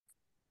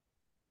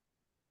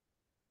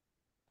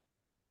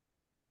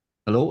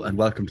Hello and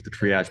welcome to the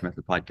Triage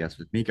Method podcast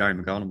with me, Gary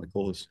McGowan, and my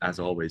co-host, as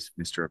always,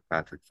 Mr.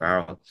 Patrick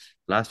Farrell.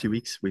 The last few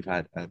weeks, we've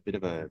had a bit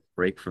of a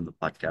break from the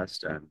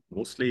podcast, and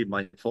mostly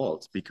my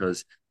fault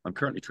because I'm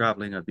currently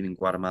traveling. I've been in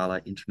Guatemala.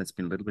 Internet's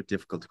been a little bit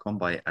difficult to come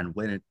by, and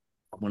when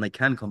I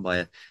can come by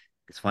it,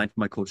 it's fine for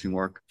my coaching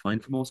work, fine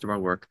for most of our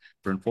work.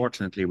 But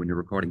unfortunately, when you're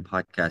recording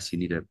podcasts, you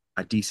need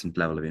a decent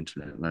level of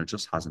internet, and it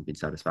just hasn't been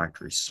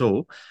satisfactory.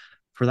 So,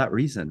 for that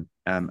reason,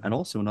 and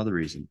also another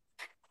reason,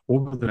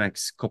 over the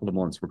next couple of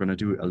months, we're going to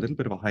do a little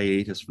bit of a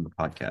hiatus from the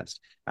podcast.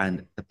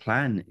 And the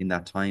plan in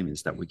that time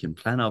is that we can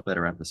plan out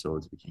better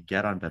episodes, we can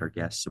get on better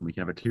guests, and we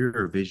can have a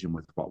clearer vision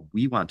with what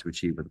we want to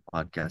achieve with the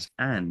podcast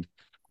and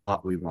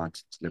what we want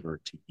to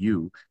deliver to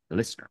you, the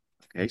listener.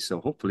 Okay,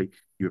 so hopefully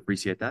you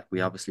appreciate that.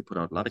 We obviously put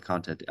out a lot of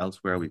content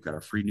elsewhere. We've got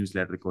our free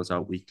newsletter that goes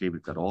out weekly.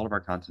 We've got all of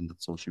our content on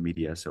social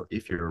media. So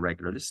if you're a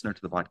regular listener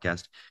to the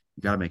podcast,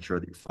 you got to make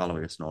sure that you're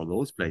following us in all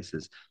those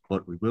places.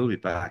 But we will be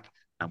back,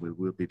 and we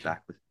will be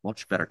back with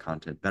much better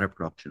content, better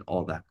production,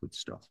 all that good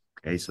stuff.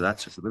 Okay, so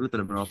that's just a little bit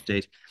of an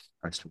update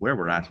as to where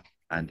we're at.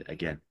 And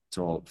again, it's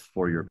all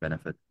for your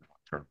benefit long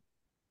term.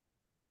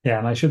 Yeah,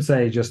 and I should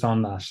say just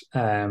on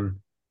that,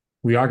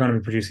 we are going to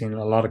be producing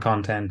a lot of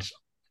content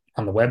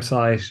on the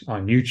website,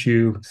 on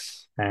YouTube.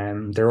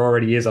 There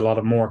already is a lot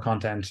of more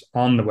content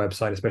on the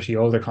website, especially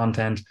older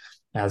content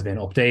has been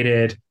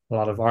updated. A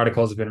lot of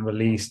articles have been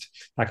released,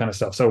 that kind of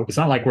stuff. So it's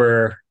not like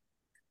we're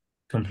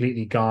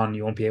completely gone.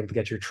 You won't be able to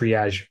get your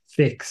triage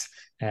fix.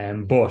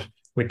 But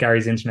with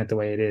Gary's internet the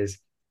way it is,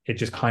 it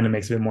just kind of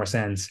makes a bit more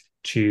sense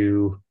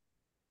to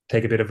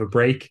take a bit of a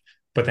break,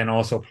 but then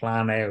also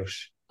plan out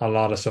a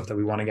lot of stuff that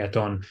we want to get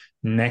done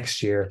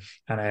next year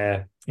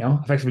and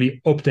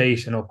effectively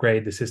update and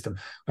upgrade the system.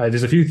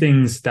 There's a few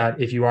things that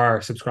if you are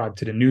subscribed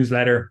to the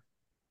newsletter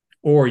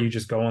or you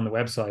just go on the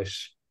website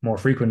more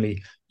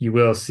frequently, you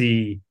will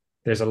see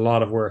there's a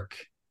lot of work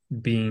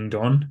being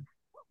done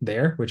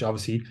there, which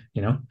obviously,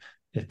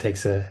 it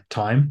takes a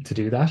time to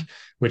do that,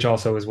 which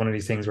also is one of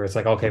these things where it's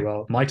like, okay,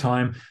 well, my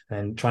time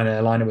and trying to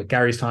align it with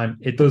Gary's time,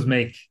 it does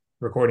make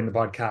recording the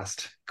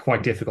podcast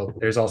quite difficult.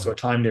 There's also a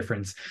time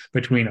difference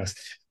between us.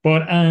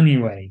 But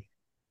anyway,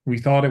 we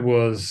thought it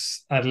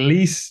was at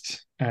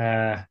least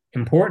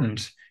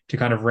important to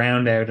kind of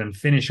round out and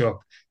finish up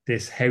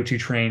this how to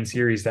train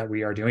series that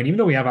we are doing, even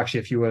though we have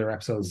actually a few other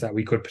episodes that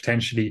we could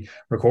potentially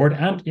record.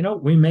 And,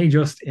 we may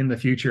just in the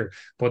future,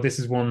 but this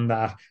is one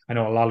that I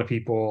know a lot of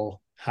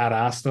people had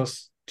asked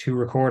us to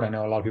record. I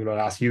know a lot of people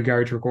had asked you,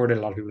 Gary, to record it.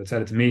 A lot of people had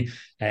said it to me.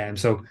 And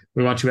so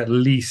we want to at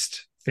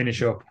least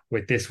finish up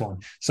with this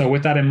one. So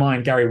with that in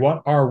mind, Gary,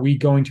 what are we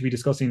going to be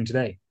discussing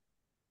today?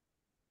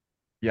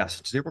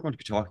 Yes, today we're going to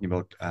be talking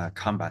about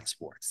combat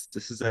sports.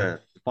 This is the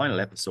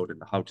final episode in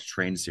the How to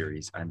Train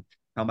series, and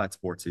combat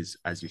sports is,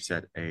 as you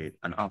said,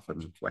 an often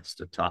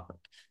requested topic.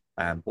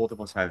 Both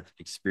of us have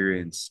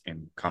experience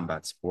in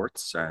combat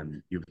sports.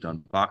 You've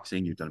done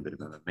boxing, you've done a bit of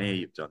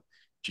MMA, you've done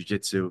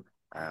jiu-jitsu.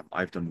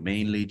 I've done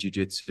mainly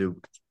jiu-jitsu,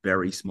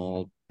 very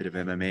small bit of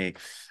MMA,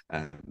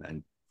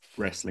 and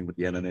wrestling with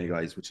the MMA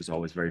guys, which is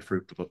always very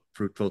fruitful.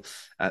 So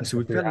Except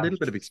we've for your got a little hamstring.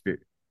 bit of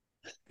experience.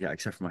 Yeah,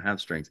 except for my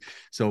hamstrings.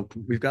 So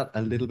we've got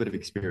a little bit of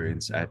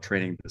experience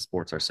training the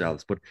sports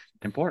ourselves, but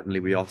importantly,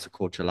 we also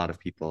coach a lot of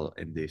people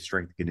in the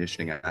strength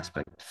conditioning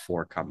aspect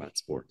for combat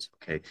sports.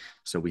 Okay,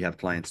 so we have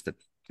clients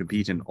that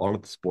compete in all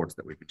of the sports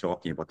that we've been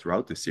talking about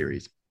throughout this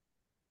series,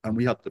 and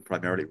we help them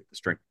primarily with the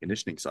strength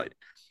conditioning side,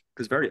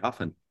 because very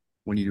often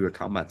when you do a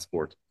combat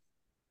sport,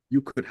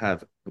 you could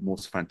have the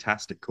most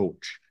fantastic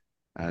coach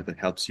that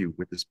helps you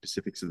with the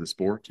specifics of the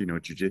sport,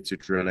 jiu-jitsu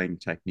drilling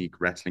technique,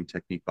 wrestling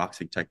technique,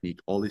 boxing technique,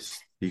 all these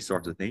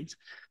sorts of things.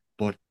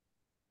 But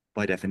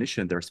by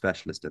definition, they're a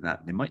specialist in that.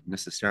 And they might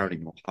necessarily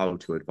know how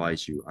to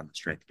advise you on the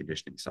strength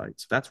conditioning side.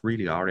 So that's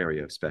really our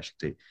area of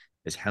specialty,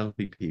 is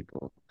helping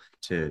people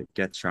to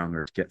get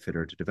stronger, to get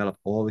fitter, to develop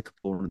all the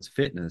components of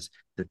fitness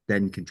that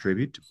then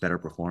contribute to better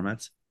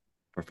performance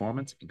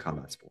in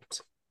combat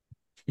sports.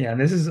 Yeah,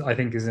 and this is, I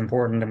think, is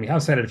important, and we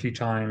have said it a few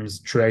times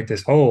throughout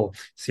this whole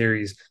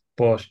series,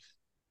 but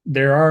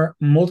there are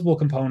multiple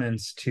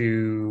components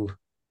to,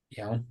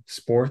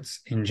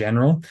 sports in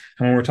general.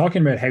 And when we're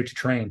talking about how to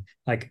train,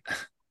 like,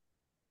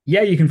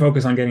 yeah, you can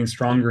focus on getting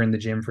stronger in the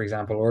gym, for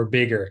example, or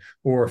bigger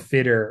or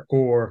fitter,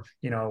 or,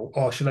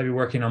 oh, should I be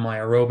working on my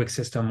aerobic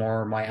system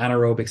or my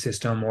anaerobic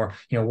system, or,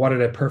 what are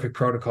the perfect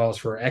protocols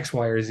for X,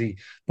 Y, or Z?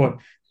 But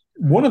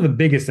one of the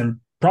biggest and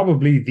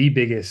probably the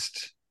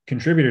biggest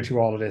contributor to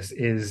all of this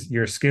is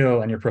your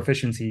skill and your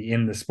proficiency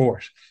in the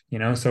sport,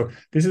 So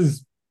this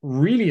is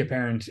really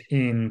apparent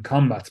in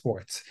combat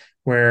sports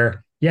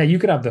where yeah, you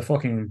could have the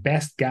fucking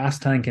best gas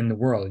tank in the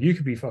world. You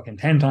could be fucking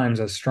 10 times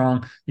as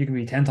strong. You can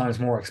be 10 times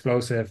more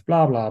explosive,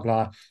 blah, blah,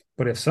 blah.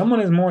 But if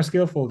someone is more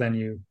skillful than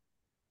you,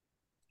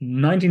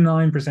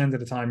 99% of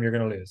the time you're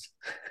going to lose.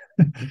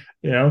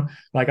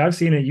 Like I've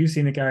seen it, you've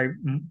seen it, Gary.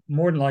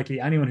 More than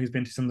likely, anyone who's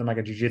been to something like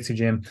a jiu-jitsu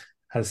gym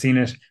has seen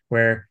it,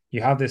 where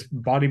you have this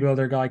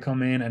bodybuilder guy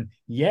come in, and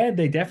yeah,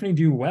 they definitely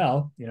do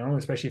well,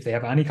 especially if they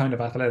have any kind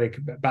of athletic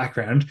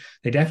background.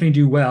 They definitely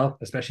do well,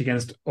 especially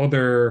against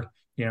other,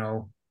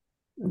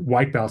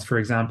 white belts, for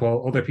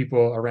example, other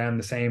people around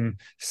the same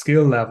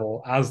skill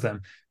level as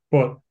them.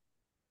 But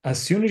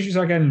as soon as you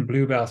start getting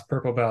blue belts,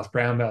 purple belts,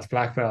 brown belts,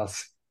 black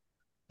belts,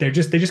 they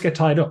just get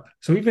tied up.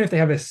 So even if they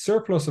have a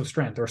surplus of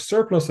strength or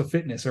surplus of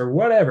fitness or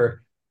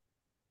whatever,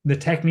 the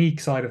technique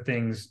side of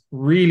things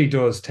really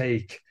does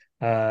take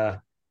like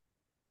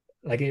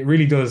it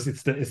really does.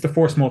 It's the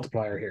force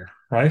multiplier here,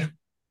 right?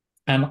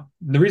 And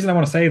the reason I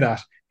want to say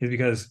that is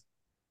because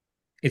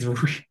it's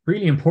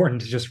really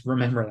important to just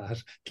remember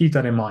that, keep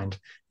that in mind.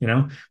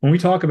 When we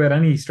talk about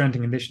any strength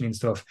and conditioning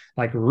stuff,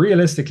 like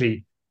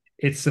realistically,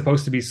 it's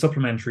supposed to be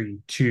supplementary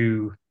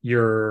to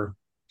your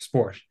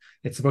sport.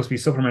 It's supposed to be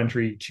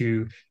supplementary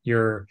to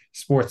your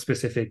sport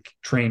specific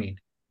training.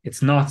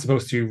 It's not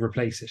supposed to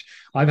replace it.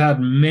 I've had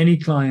many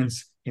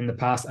clients in the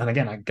past, and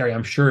again, Gary,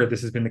 I'm sure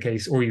this has been the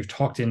case, or you've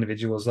talked to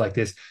individuals like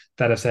this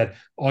that have said,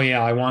 oh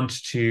yeah, I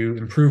want to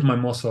improve my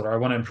muscle, or I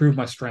want to improve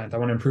my strength, I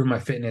want to improve my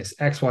fitness,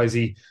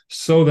 XYZ,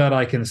 so that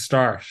I can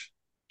start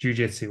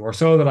jujitsu, or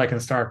so that I can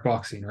start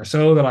boxing, or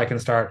so that I can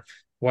start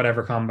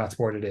whatever combat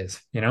sport it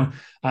is.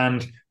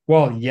 And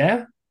well,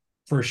 yeah,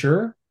 for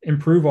sure,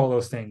 improve all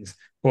those things.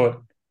 But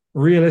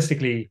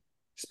realistically,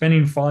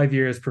 spending 5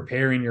 years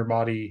preparing your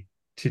body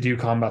to do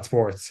combat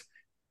sports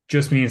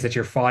just means that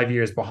you're 5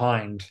 years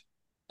behind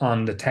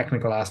on the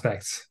technical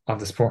aspects of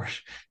the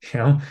sport.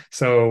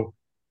 So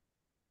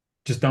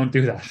just don't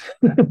do that.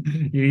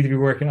 You need to be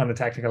working on the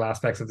technical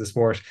aspects of the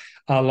sport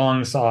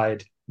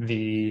alongside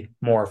the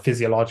more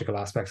physiological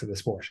aspects of the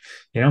sport.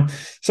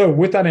 So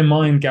with that in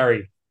mind,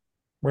 Gary,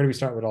 where do we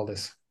start with all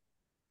this?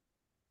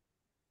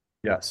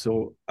 Yeah,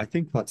 so I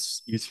think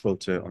what's useful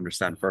to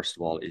understand, first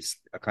of all, is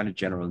a kind of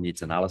general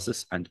needs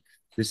analysis. And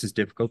this is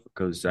difficult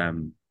because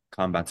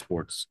combat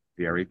sports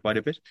vary quite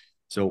a bit.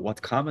 So,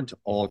 what's common to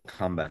all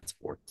combat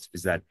sports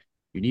is that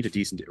you need a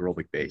decent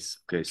aerobic base.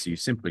 Okay, so you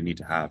simply need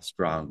to have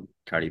strong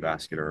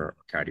cardiovascular or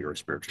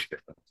cardiorespiratory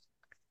fitness.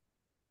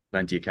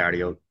 Plenty of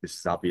cardio. This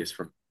is obvious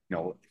from,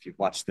 if you've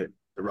watched the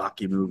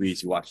Rocky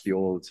movies, you watch the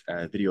old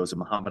videos of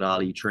Muhammad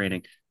Ali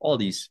training, all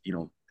these,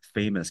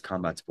 famous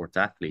combat sports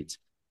athletes.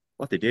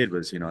 What they did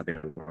was, they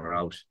were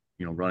out,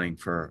 running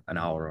for an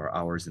hour or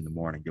hours in the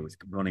morning.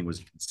 Running was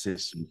a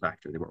consistent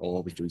factor. They were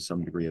always doing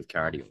some degree of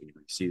cardio. You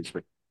see this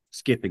with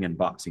skipping and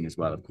boxing as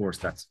well. Of course,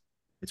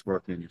 it's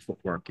working on your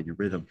footwork and your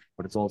rhythm,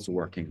 but it's also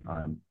working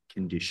on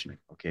conditioning.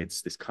 Okay,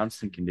 it's this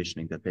constant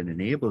conditioning that then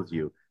enables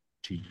you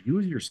to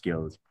use your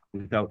skills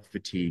without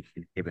fatigue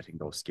inhibiting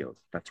those skills.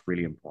 That's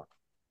really important.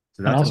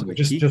 So And that's also one of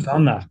the key just on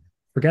components. that,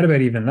 forget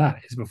about even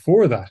that. Is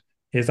before that,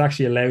 it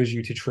actually allows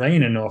you to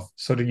train enough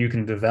so that you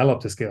can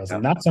develop the skills. Yeah,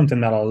 And that's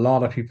something that a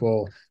lot of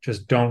people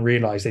just don't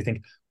realize. They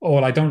think, oh,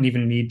 well, I don't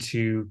even need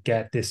to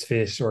get this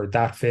fit or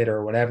that fit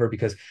or whatever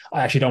because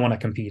I actually don't want to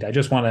compete. I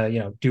just want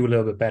to, do a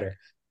little bit better.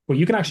 But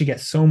you can actually get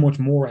so much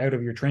more out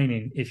of your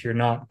training if you're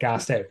not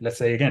gassed out. Let's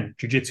say again,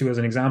 jujitsu as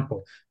an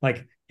example.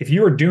 Like if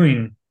you are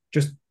doing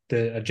just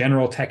a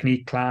general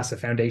technique class, a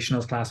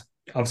foundationals class,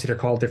 obviously they're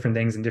called different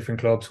things in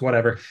different clubs,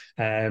 whatever.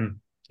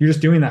 You're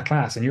just doing that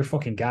class and you're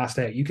fucking gassed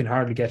out. You can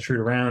hardly get through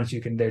the rounds.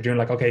 They're doing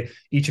like, okay,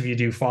 each of you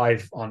do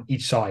 5 on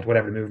each side,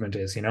 whatever the movement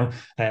is.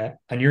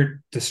 And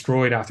you're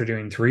destroyed after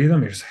doing 3 of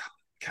them. You're just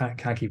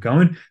can't keep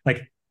going.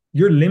 Like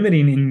you're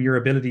limiting in your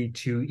ability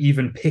to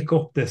even pick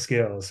up the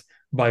skills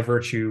by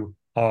virtue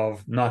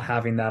of not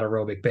having that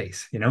aerobic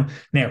base.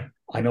 Now,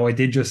 I know I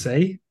did just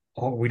say,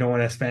 oh, we don't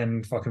want to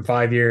spend fucking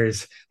 5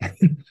 years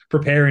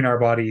preparing our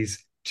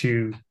bodies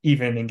to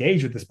even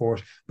engage with the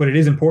sport. But it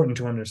is important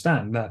to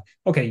understand that,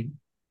 okay,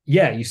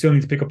 yeah, you still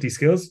need to pick up these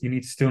skills.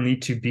 Still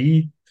need to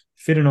be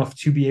fit enough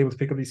to be able to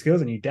pick up these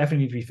skills. And you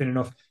definitely need to be fit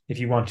enough if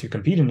you want to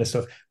compete in this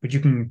stuff, but you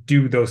can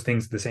do those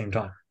things at the same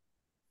time.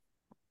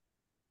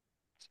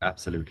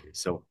 absolutely.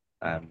 So,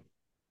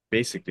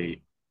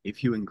 basically,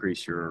 if you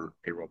increase your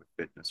aerobic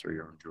fitness or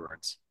your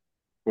endurance,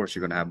 of course,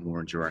 you're going to have more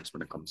endurance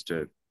when it comes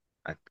to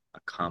a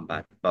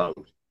combat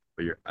bout.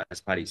 But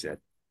as Paddy said,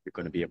 you're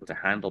going to be able to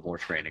handle more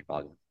training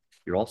volume.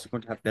 You're also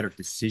going to have better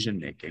decision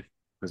making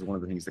because one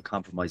of the things that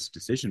compromises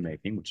decision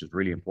making, which is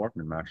really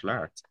important in martial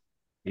arts,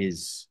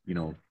 is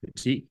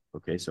fatigue.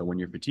 Okay, so when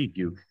you're fatigued,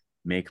 you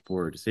make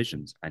poorer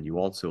decisions and you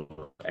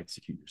also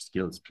execute your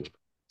skills poorly.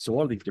 So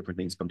all these different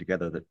things come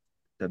together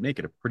that make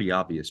it a pretty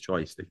obvious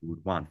choice that you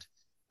would want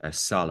a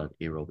solid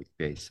aerobic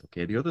base.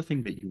 Okay, the other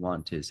thing that you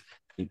want is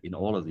in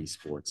all of these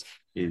sports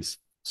is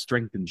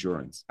strength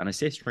endurance, and I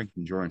say strength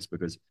endurance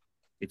because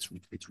it's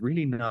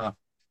really not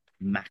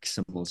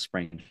maximal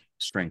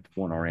strength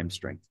 1 RM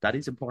strength. That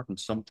is important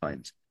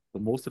sometimes,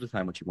 but most of the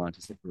time, what you want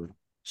is that you're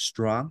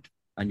strong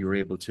and you're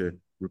able to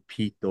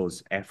repeat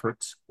those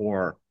efforts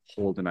or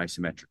hold an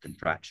isometric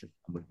contraction.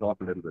 And we'll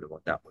talk a little bit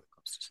about that when it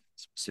comes to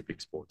specific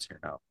sports here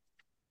now.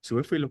 So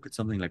if we look at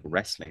something like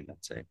wrestling,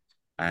 let's say,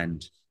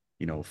 and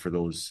for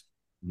those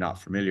not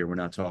familiar, we're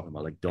not talking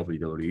about like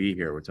WWE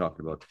here. We're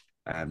talking about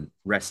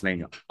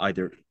wrestling.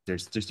 Either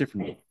there's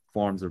different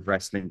forms of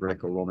wrestling,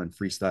 Greco-Roman,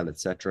 freestyle,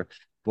 etc.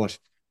 But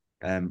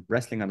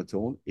wrestling on its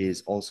own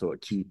is also a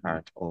key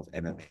part of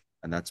MMA,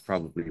 and that's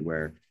probably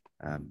where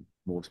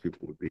Most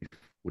people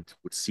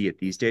would see it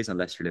these days,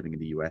 unless you're living in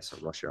the US or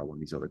Russia or one of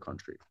these other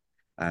countries.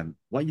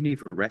 What you need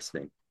for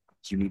wrestling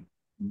is you need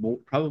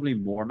probably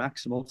more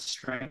maximal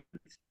strength,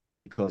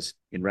 because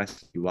in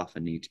wrestling you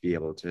often need to be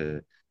able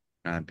to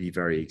be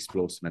very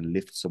explosive and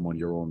lift someone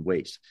your own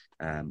weight,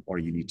 or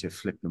you need to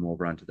flip them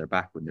over onto their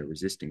back when they're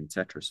resisting,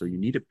 etc. So you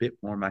need a bit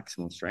more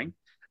maximal strength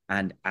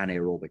and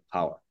anaerobic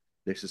power.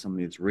 This is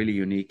something that's really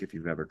unique. If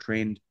you've ever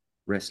trained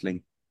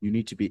wrestling, you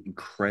need to be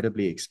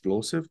incredibly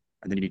explosive,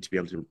 and then you need to be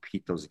able to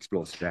repeat those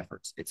explosive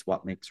efforts. It's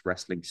what makes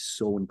wrestling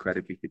so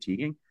incredibly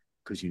fatiguing,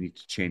 because you need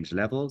to change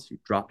levels, you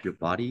drop your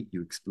body,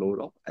 you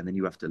explode up, and then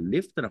you have to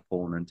lift an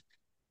opponent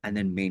and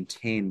then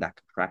maintain that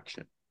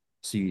contraction.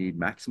 So you need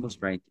maximal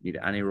strength, you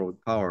need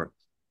anaerobic power,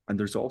 and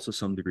there's also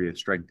some degree of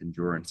strength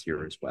endurance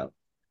here as well.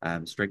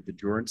 Strength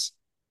endurance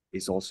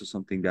is also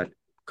something that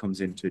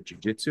comes into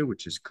jiu-jitsu,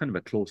 which is kind of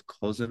a close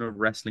cousin of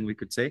wrestling, we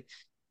could say.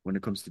 When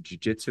it comes to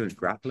jiu-jitsu and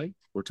grappling,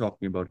 we're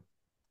talking about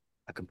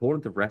a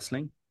component of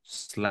wrestling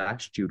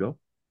slash judo,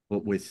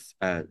 but with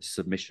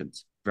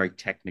submissions, very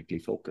technically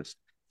focused.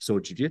 So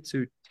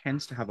jiu-jitsu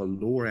tends to have a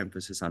lower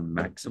emphasis on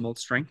maximal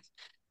strength,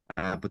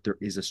 but there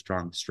is a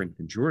strong strength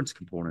endurance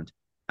component,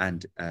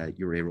 and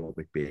your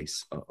aerobic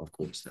base, of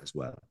course, as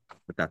well.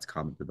 But that's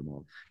common to them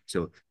all.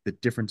 So the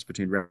difference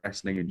between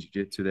wrestling and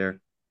jiu-jitsu there,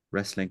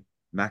 wrestling,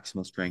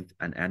 maximal strength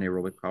and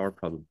anaerobic power,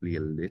 probably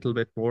a little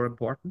bit more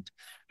important.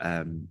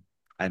 And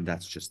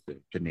that's just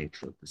the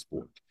nature of the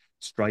sport.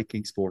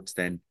 Striking sports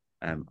then,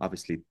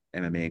 obviously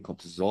MMA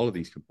encompasses all of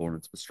these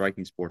components, but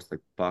striking sports like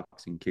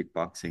boxing,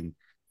 kickboxing,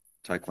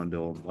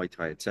 taekwondo, Muay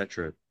Thai,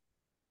 etc.,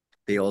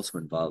 they also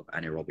involve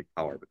anaerobic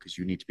power, because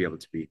you need to be able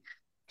to be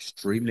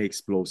extremely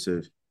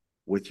explosive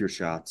with your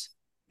shots,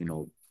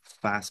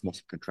 fast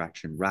muscle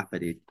contraction,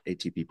 rapid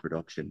ATP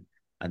production,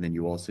 and then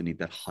you also need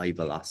that high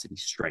velocity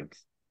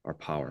strength or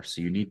power.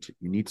 So you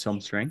need some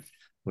strength,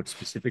 but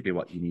specifically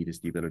what you need is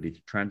the ability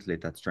to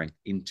translate that strength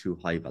into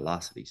high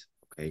velocities.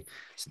 Okay,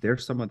 so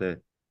there's some of the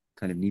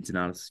kind of needs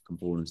analysis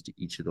components to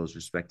each of those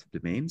respective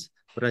domains.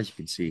 But as you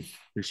can see,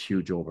 there's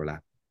huge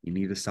overlap. You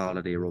need a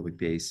solid aerobic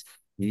base.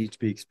 You need to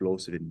be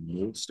explosive in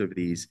most of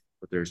these,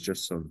 but there's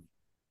just some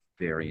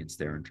variance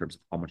there in terms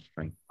of how much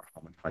strength or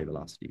how much high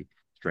velocity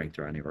strength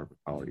or anaerobic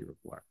power you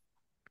require.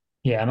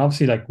 Yeah, and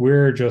obviously, like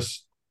we're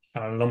just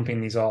kind of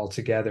lumping these all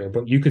together,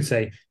 but you could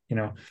say,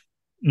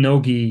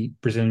 no gi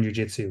Brazilian Jiu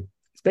Jitsu.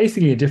 It's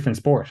basically a different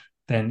sport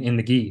than in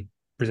the gi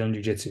Brazilian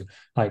Jiu Jitsu.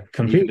 Like And even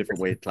completely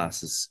different weight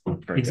classes.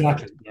 Very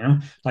exactly,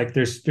 different. like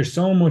there's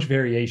so much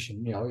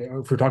variation.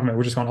 If we're talking about,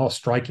 we're just going all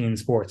striking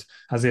sports,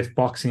 as if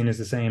boxing is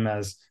the same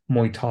as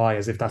Muay Thai,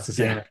 as if that's the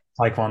same Yeah.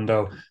 as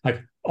Taekwondo.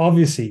 Like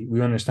obviously,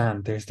 we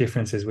understand there's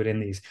differences within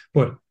these,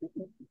 but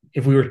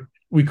if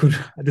we could,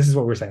 this is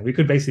what we're saying, we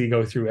could basically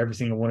go through every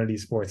single one of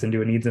these sports and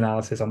do a needs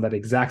analysis on that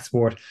exact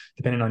sport,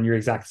 depending on your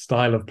exact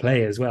style of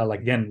play as well.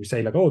 Like again, we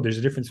say like, oh, there's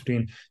a difference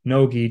between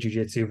no gi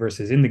jiu-jitsu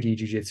versus in the gi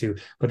jiu-jitsu,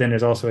 but then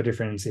there's also a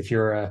difference if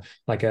you're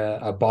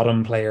a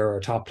bottom player or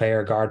top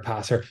player, guard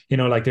passer,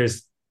 like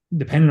there's,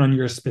 depending on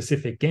your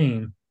specific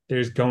game,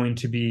 there's going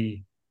to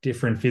be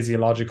different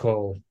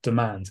physiological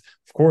demands.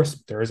 Of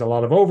course, there is a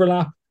lot of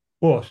overlap,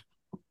 but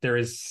there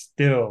is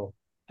still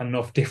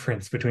enough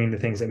difference between the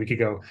things that we could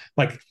go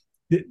like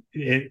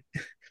when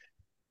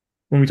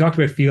we talked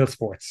about field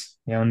sports,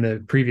 in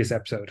the previous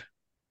episode,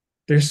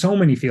 there's so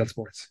many field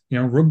sports.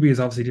 Rugby is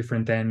obviously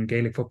different than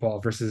Gaelic football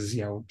versus,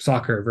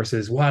 soccer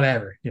versus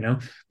whatever,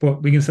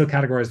 but we can still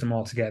categorize them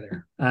all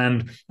together.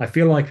 And I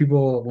feel like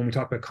people, when we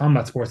talk about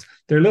combat sports,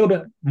 they're a little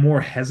bit more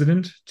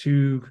hesitant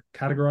to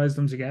categorize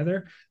them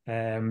together,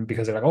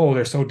 because they're like, oh,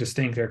 they're so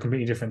distinct, they're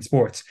completely different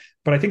sports.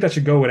 But I think that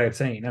should go without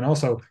saying. And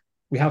also,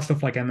 we have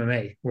stuff like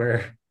MMA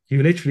where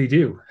you literally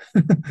do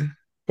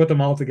put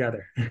them all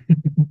together.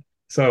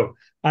 So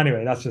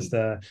anyway, that's just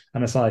an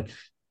aside.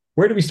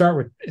 Where do we start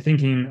with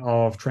thinking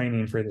of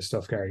training for this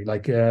stuff, Gary?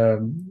 Like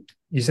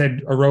you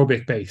said,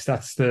 aerobic base.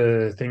 That's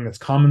the thing that's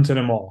common to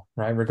them all,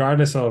 right?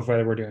 Regardless of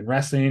whether we're doing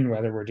wrestling,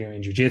 whether we're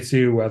doing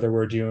jujitsu, whether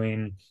we're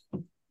doing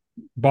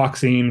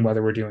boxing,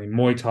 whether we're doing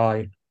Muay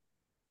Thai,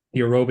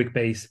 the aerobic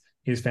base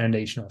is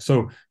foundational.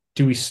 So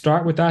do we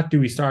start with that? Do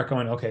we start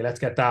going, okay, let's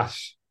get that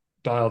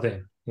dialed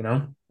in,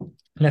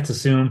 Let's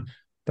assume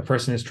the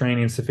person is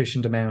training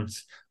sufficient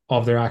amounts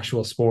of their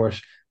actual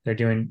sport. They're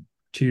doing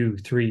 2,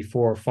 3,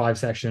 4, 5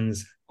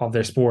 sessions of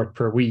their sport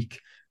per week.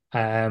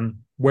 Where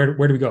do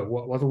we go?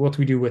 What do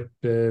we do with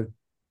the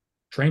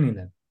training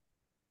then?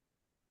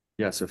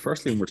 Yeah. So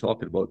firstly, when we're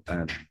talking about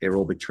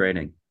aerobic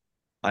training,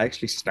 I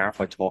actually start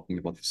by talking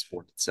about the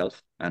sport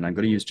itself. And I'm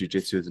going to use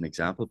jiu-jitsu as an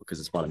example because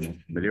it's what I'm more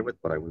familiar with,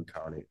 but I will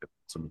correlate with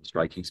some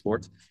striking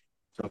sports.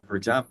 So for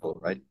example,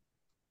 right,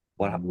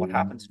 what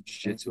happens in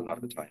jiu-jitsu a lot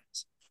of the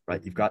times,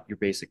 right? You've got your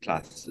basic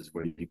classes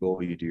where you go,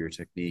 you do your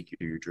technique, you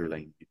do your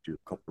drilling, you do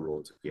a couple of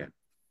rolls at the end.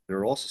 There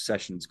are also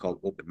sessions called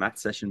open mat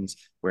sessions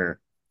where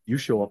you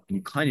show up and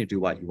you kind of do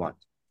what you want.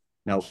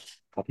 Now,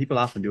 what people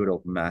often do at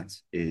open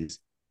mats is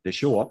they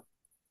show up,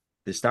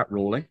 they start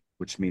rolling,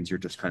 which means you're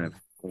just kind of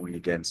going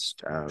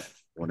against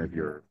one of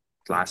your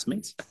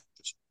classmates,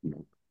 just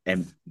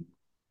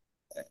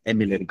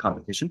emulating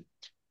competition.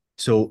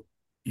 So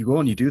you go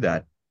and you do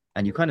that,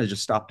 and you kind of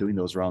just stop doing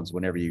those rounds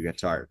whenever you get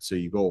tired. So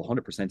you go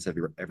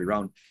 100% every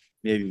round.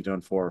 Maybe you've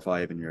done 4 or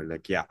 5, and you're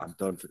like, yeah, I'm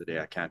done for the day.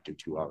 I can't do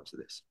 2 hours of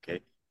this.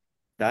 Okay,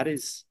 that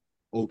is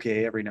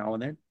okay every now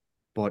and then,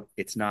 but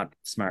it's not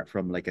smart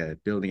from like a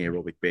building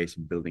aerobic base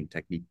and building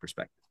technique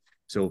perspective.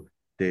 So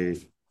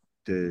the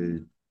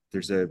the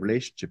there's a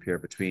relationship here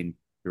between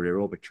your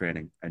aerobic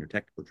training and your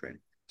technical training.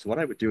 So what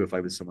I would do if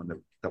I was someone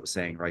that was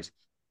saying, right,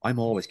 I'm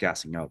always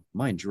gassing out.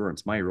 My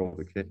endurance, my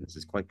aerobic fitness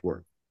is quite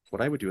poor.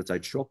 What I would do is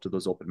I'd show up to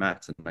those open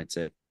mats and I'd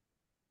say,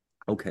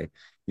 okay,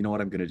 you know what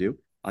I'm going to do?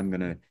 I'm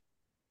going to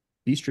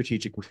be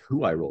strategic with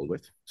who I roll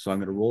with. So I'm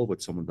going to roll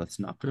with someone that's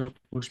not going to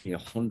push me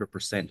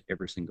 100%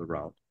 every single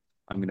round.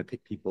 I'm going to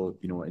pick people,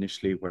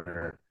 initially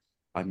where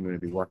I'm going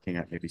to be working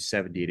at maybe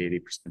 70 to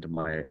 80% of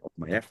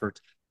my effort.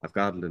 I've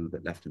got a little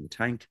bit left in the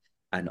tank,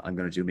 and I'm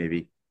going to do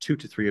maybe 2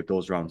 to 3 of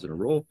those rounds in a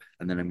row,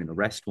 and then I'm going to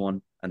rest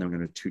one, and then I'm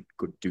going to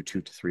do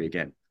 2 to 3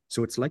 again.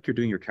 So it's like you're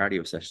doing your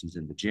cardio sessions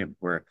in the gym,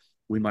 where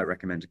we might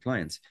recommend to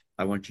clients,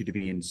 I want you to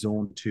be in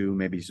zone 2,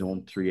 maybe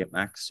zone 3 at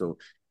max. So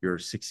you're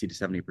 60 to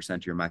 70%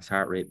 of your max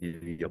heart rate,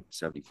 maybe up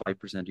to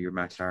 75% of your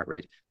max heart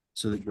rate,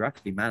 so that you're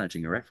actually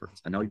managing your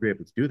efforts. And now you're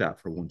able to do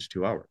that for 1 to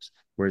 2 hours.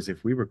 Whereas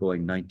if we were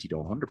going 90 to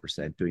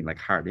 100% doing like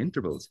hard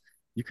intervals,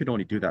 you could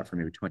only do that for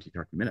maybe 20,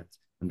 30 minutes.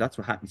 And that's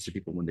what happens to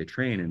people when they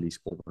train in these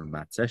open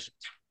mat sessions.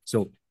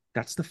 So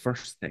that's the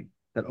first thing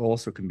that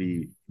also can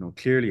be,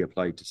 clearly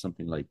applied to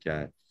something like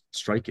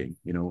striking.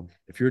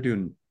 If you're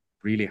doing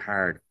really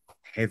hard,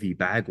 heavy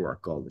bag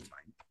work all the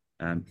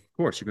time, of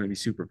course, you're going to be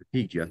super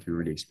fatigued. You have to be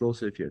really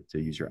explosive. You have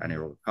to use your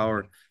anaerobic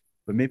power.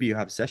 But maybe you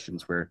have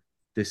sessions where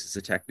this is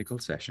a technical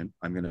session.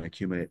 I'm going to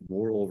accumulate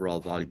more overall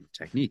volume of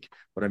technique,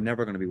 but I'm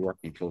never going to be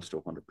working close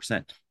to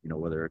 100%,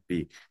 whether it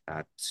be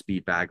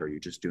speed bag or you're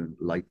just doing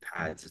light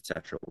pads,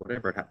 etc.,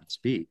 whatever it happens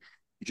to be.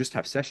 You just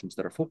have sessions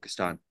that are focused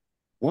on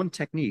one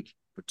technique,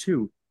 but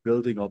two,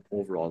 building up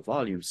overall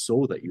volume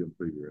so that you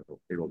improve your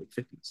aerobic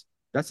fitness.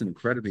 That's an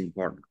incredibly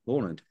important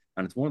component.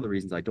 And it's one of the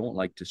reasons I don't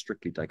like to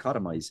strictly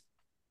dichotomize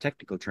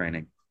technical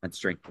training and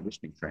strength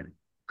conditioning training,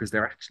 because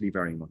they're actually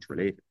very much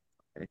related.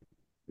 Okay?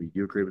 Do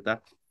you agree with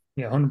that?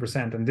 Yeah,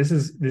 100%. And this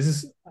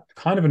is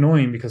kind of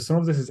annoying because some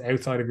of this is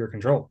outside of your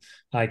control.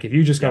 Like if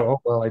you just Yeah. go,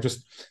 oh well, I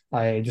just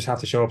have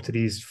to show up to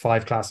these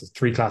 5 classes,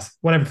 3 classes,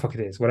 whatever the fuck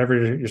it is,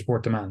 whatever your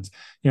sport demands.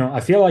 I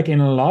feel like in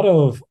a lot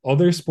of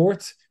other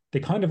sports, they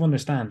kind of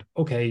understand,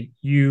 okay,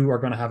 you are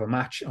going to have a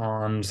match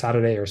on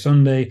Saturday or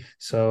Sunday.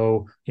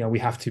 So, we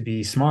have to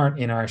be smart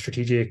in our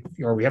strategic,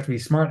 or we have to be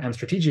smart and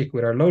strategic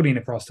with our loading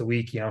across the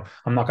week.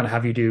 I'm not going to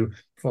have you do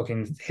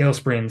fucking hill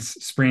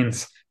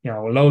sprints,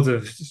 loads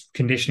of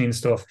conditioning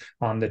stuff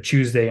on the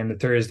Tuesday and the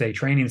Thursday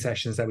training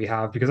sessions that we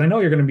have, because I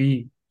know you're going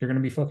to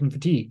be fucking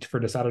fatigued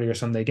for the Saturday or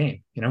Sunday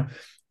game.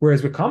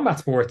 Whereas with combat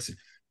sports,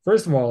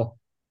 first of all,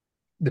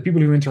 the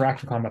people who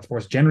interact with combat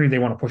sports generally they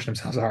want to push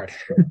themselves hard.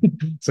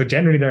 So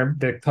generally they're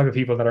the type of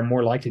people that are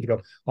more likely to go,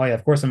 oh yeah,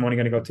 of course I'm only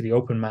going to go to the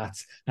open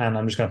mats and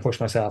I'm just going to push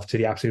myself to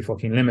the absolute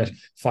fucking limit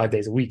 5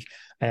 days a week.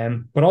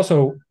 But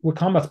also with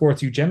combat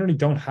sports, you generally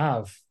don't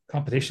have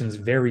competitions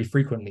very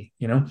frequently.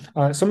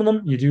 Some of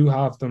them you do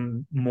have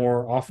them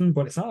more often,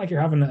 but it's not like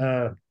you're having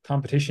a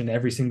competition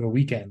every single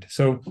weekend.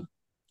 So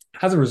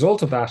as a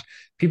result of that,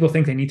 people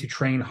think they need to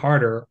train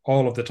harder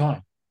all of the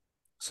time.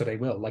 So they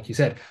will, like you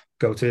said,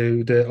 go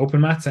to the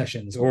open mat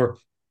sessions, or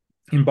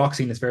in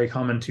boxing it's very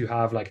common to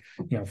have like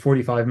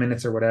 45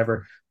 minutes or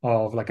whatever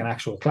of like an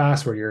actual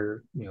class where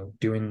you're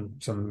doing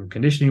some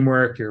conditioning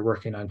work, you're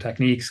working on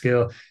technique,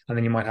 skill, and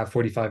then you might have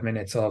 45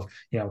 minutes of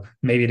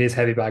maybe it is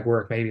heavy bag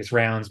work, maybe it's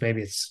rounds,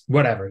 maybe it's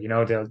whatever.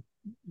 They'll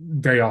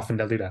very often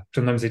they'll do that.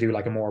 Sometimes they do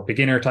like a more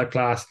beginner type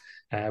class,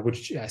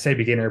 which I say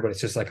beginner, but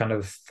it's just like kind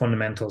of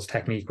fundamentals,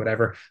 technique,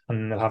 whatever. And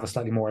then they'll have a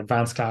slightly more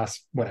advanced class,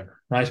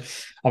 whatever, right?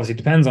 Obviously, it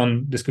depends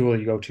on the school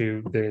you go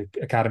to, the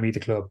academy, the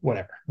club,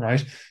 whatever,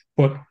 right?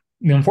 But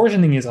the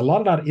unfortunate thing is a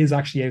lot of that is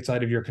actually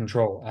outside of your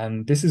control.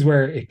 And this is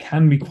where it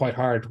can be quite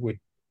hard with,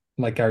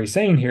 like Gary's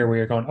saying here, where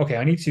you're going, okay,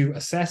 I need to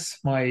assess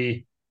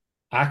my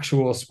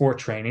actual sport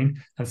training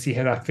and see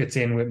how that fits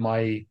in with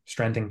my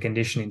strength and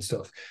conditioning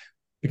stuff.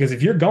 Because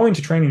if you're going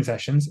to training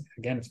sessions,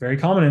 again, it's very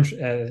common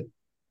in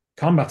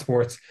combat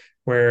sports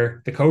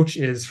where the coach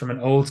is from an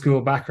old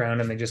school background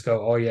and they just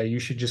go, oh yeah, you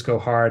should just go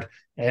hard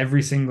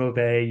every single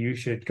day. You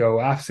should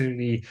go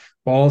absolutely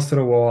balls to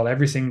the wall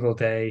every single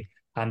day.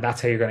 And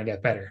that's how you're going to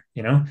get better.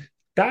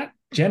 That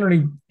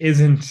generally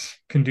isn't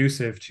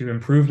conducive to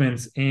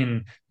improvements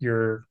in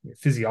your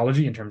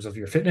physiology in terms of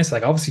your fitness.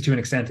 Like obviously to an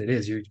extent it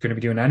is. You're going to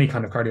be doing any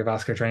kind of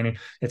cardiovascular training.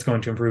 It's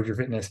going to improve your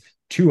fitness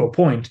to a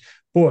point.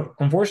 But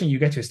unfortunately, you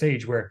get to a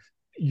stage where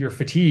your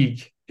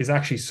fatigue is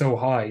actually so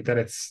high that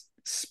it's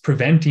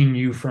preventing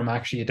you from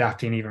actually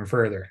adapting even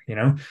further.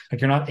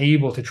 Like you're not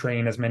able to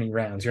train as many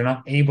rounds, you're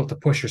not able to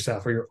push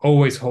yourself, or you're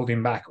always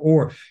holding back,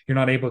 or you're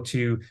not able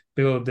to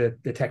build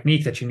the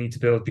technique that you need to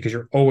build because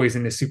you're always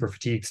in this super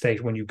fatigued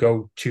state when you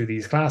go to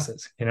these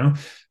classes.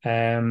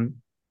 And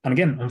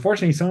again,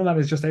 unfortunately, some of that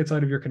is just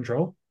outside of your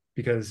control,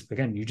 because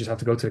again, you just have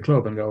to go to the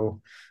club and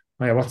go,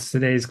 Oh yeah, what's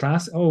today's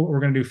class? Oh,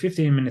 we're going to do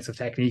 15 minutes of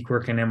technique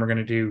work and then we're going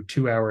to do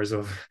 2 hours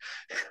of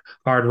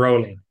hard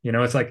rolling.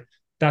 It's like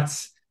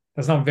that's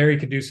not very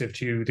conducive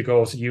to the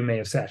goals that you may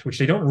have set, which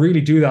they don't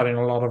really do that in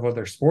a lot of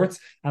other sports.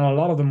 And a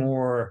lot of the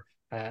more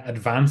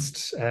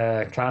advanced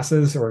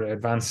classes or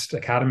advanced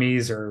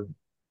academies or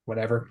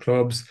whatever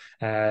clubs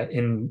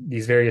in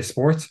these various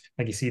sports,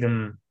 like you see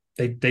them,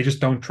 they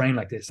just don't train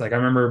like this. Like I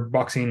remember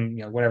boxing,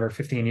 whatever,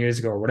 15 years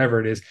ago or whatever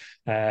it is,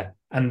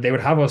 and they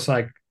would have us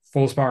like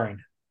full sparring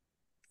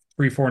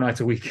 3, 4 nights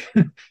a week.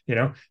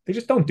 They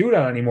just don't do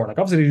that anymore. Like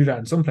obviously they do that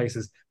in some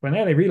places, but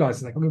now they realize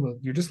it's like, okay, well,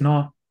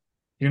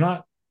 you're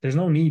not, there's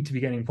no need to be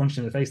getting punched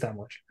in the face that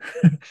much.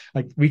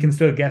 Like we can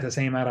still get the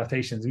same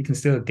adaptations. We can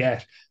still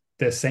get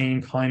the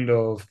same kind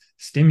of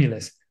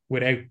stimulus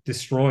without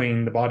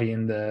destroying the body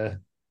in the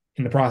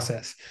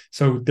process.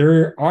 So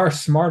there are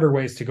smarter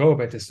ways to go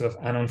about this stuff.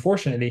 And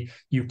unfortunately,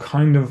 you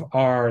kind of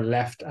are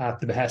left at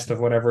the behest of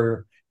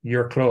whatever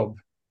your club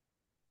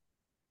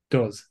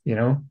does.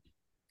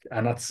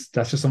 And that's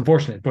just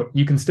unfortunate. But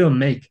you can still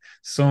make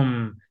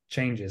some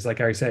changes. Like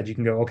I said, you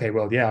can go, okay,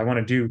 well, yeah, I want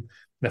to do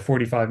the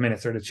 45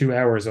 minutes or the 2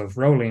 hours of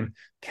rolling.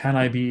 Can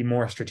I be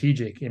more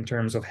strategic in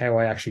terms of how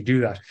I actually do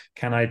that?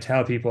 Can I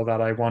tell people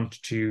that I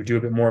want to do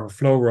a bit more of a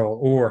flow roll,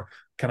 or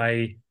can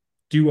I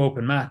do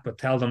open mat, but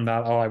tell them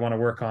that, oh, I want to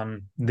work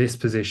on this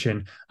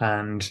position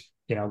and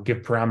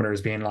give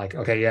parameters being like,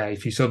 okay, yeah,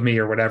 if you sub me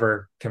or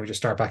whatever, can we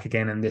just start back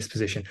again in this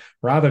position?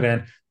 Rather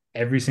than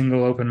every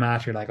single open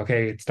mat, you're like,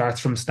 okay, it starts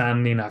from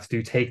standing. I have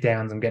to do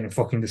takedowns. I'm getting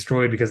fucking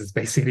destroyed because it's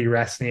basically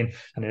wrestling,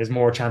 and there's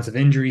more chance of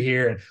injury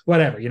here and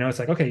whatever. It's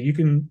like, okay, you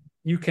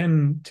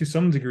can to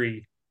some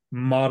degree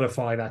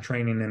modify that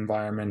training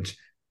environment,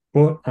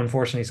 but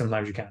unfortunately,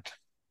 sometimes you can't.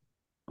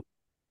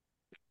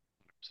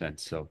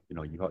 Sense. So,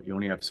 you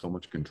only have so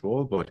much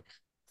control, but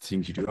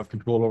things you do have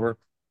control over,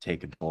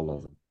 take control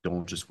of them.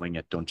 Don't just wing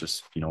it. Don't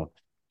just,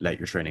 let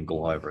your training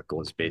go however it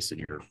goes based on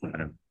your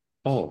kind of,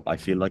 oh, I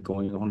feel like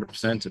going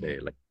 100% today.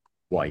 Like,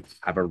 why?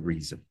 Have a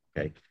reason.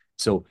 Okay.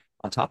 So,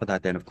 on top of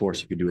that, then, of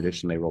course, you can do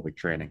additional aerobic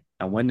training.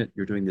 And when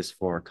you're doing this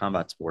for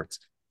combat sports,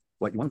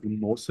 what you want to do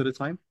most of the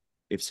time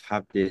is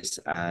have this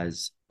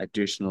as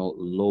additional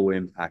low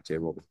impact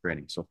aerobic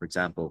training. So, for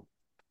example,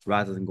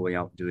 rather than going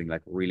out and doing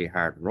like really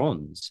hard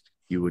runs,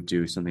 you would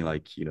do something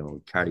like,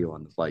 cardio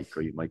on the bike,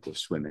 or you might go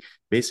swimming.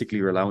 Basically,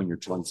 you're allowing your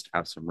joints to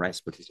have some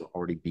rest because they're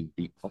already being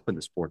beat up in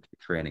the sport to be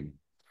training.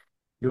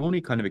 The only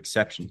kind of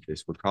exception to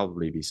this would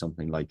probably be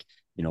something like,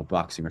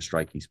 boxing or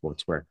striking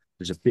sports, where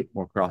there's a bit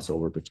more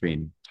crossover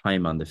between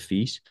time on the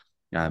feet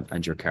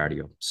and your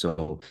cardio.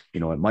 So,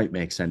 it might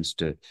make sense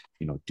to,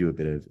 do a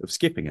bit of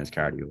skipping as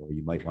cardio, or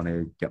you might want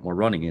to get more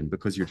running in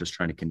because you're just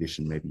trying to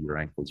condition maybe your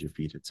ankles, your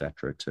feet,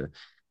 etc., to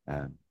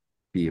um,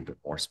 be a bit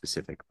more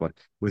specific. But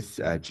with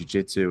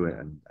jiu-jitsu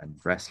and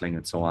wrestling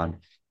and so on,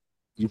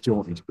 you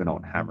don't need to go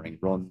out and hammering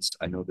runs.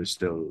 I know there's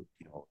still,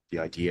 the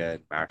idea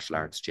in martial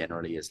arts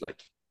generally is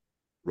like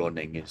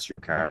running is your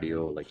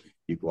cardio. Like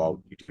you go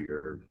out, you do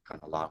your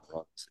kind of long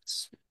runs.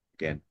 It's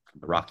again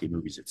from the Rocky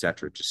movies,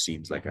 etc. It just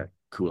seems like a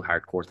cool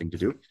hardcore thing to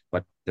do.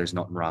 But there's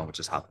nothing wrong with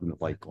just hopping the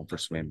bike, going for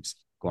swims,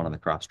 going on the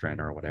cross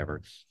trainer or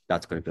whatever.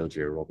 That's going to build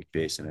your aerobic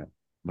base in a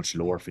much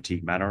lower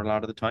fatigue manner a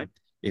lot of the time.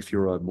 If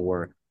you're a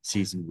more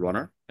seasoned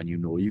runner and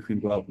you can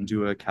go out and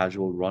do a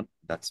casual run,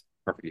 that's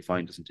perfectly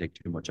fine. Doesn't take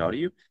too much out of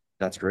you.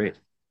 That's great.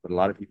 But a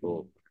lot of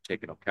people are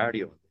taking up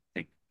cardio and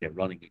they think they're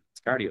running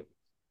against cardio.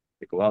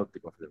 They go out, they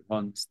go for their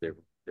runs, they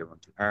run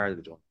too hard,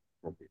 they don't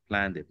appropriate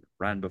plan, they've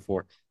ran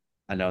before,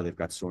 and now they've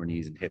got sore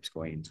knees and hips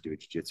going in to do a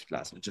jiu-jitsu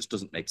class. And it just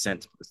doesn't make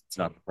sense because it's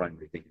not the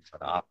primary thing you're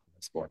trying to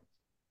optimize sport.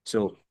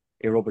 So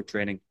aerobic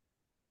training,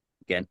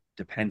 again,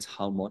 depends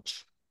how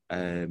much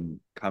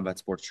combat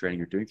sports training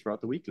you're doing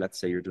throughout the week. Let's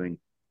say you're doing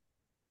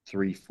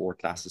 3, 4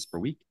 classes per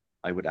week.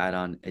 I would add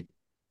on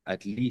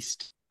at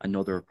least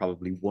another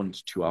probably 1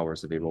 to 2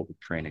 hours of aerobic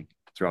training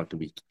throughout the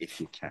week if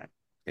you can.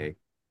 Okay.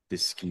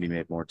 This can be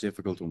made more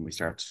difficult when we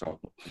start to talk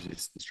about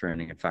resistance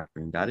training and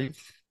factoring that in.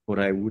 But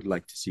I would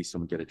like to see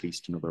someone get at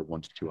least another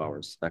 1 to 2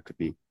 hours. That could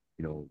be,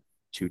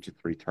 2 to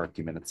 3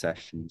 30-minute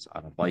sessions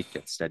on a bike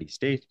at steady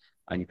state.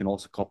 And you can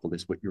also couple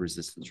this with your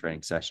resistance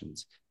training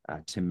sessions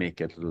to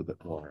make it a little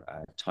bit more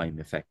time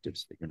effective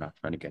so that you're not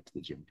trying to get to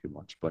the gym too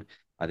much. But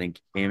I think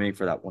aiming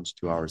for that 1 to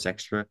 2 hours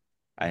extra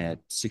at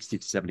 60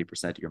 to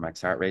 70% of your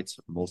max heart rates,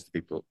 most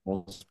people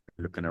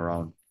looking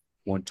around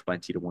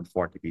 120 to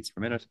 140 beats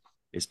per minute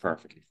is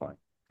perfectly fine.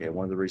 Okay,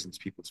 one of the reasons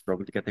people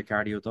struggle to get their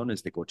cardio done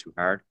is they go too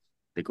hard.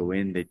 They go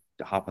in, they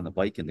hop on the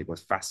bike, and they go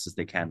as fast as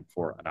they can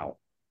for an hour.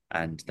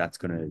 And that's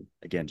going to,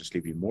 again, just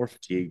leave you more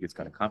fatigued. It's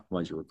going to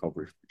compromise your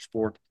recovery for your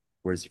sport.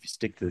 Whereas if you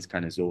stick to this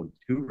kind of zone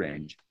 2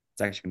 range,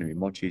 it's actually going to be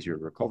much easier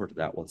to recover to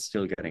that while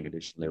still getting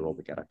additional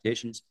aerobic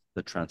adaptations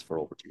that transfer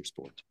over to your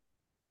sport.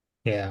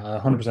 Yeah, I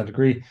 100%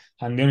 agree.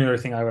 And the only other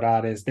thing I would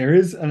add is there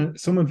is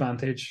some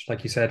advantage,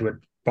 like you said,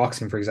 with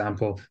boxing, for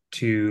example,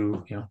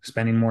 to,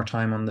 spending more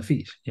time on the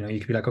feet. You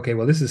could be like, okay,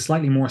 well, this is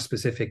slightly more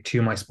specific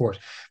to my sport.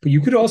 But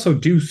you could also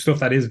do stuff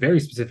that is very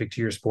specific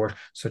to your sport,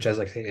 such as,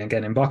 like,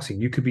 again, in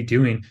boxing, you could be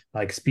doing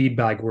like speed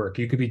bag work.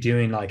 You could be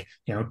doing like,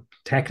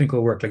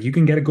 technical work. Like, you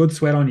can get a good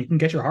sweat on, you can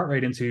get your heart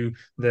rate into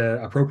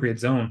the appropriate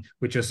zone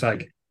with just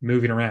like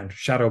moving around,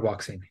 shadow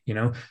boxing.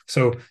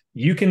 So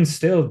you can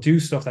still do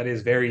stuff that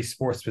is very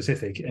sport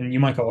specific. And you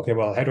might go, okay,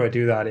 well, how do I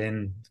do that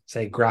in,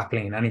 say,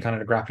 grappling, any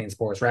kind of grappling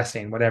sports,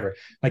 wrestling, whatever?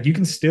 Like, you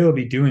can still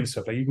be doing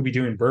stuff. Like, you could be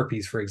doing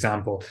burpees, for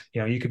example.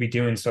 You could be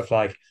doing stuff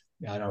like,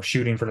 I don't know,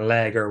 shooting for the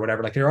leg or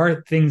whatever. Like, there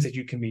are things that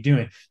you can be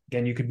doing.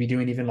 Again, you could be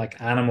doing even like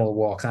animal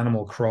walks,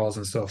 animal crawls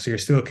and stuff. So you're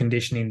still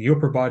conditioning the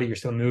upper body, you're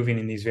still moving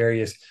in these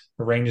various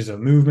ranges of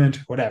movement,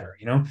 whatever.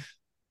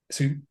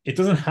 So it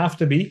doesn't have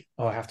to be,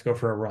 oh, I have to go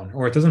for a run,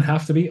 or it doesn't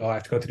have to be, oh, I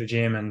have to go to the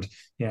gym and,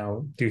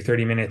 do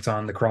 30 minutes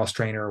on the cross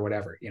trainer or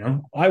whatever.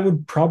 I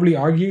would probably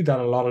argue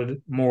that a lot of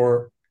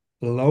more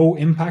low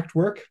impact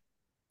work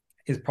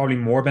is probably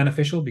more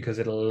beneficial because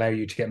it'll allow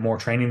you to get more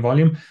training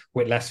volume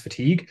with less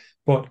fatigue,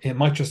 but it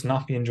might just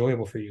not be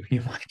enjoyable for you.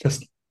 You might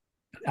just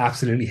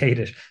absolutely hate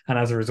it. And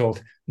as a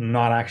result,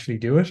 not actually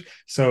do it.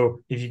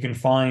 So if you can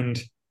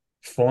find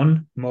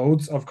fun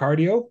modes of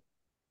cardio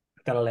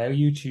that allow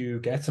you to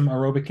get some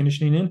aerobic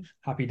conditioning in,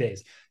 happy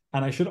days.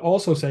 And I should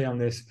also say on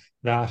this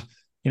that,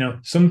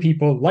 some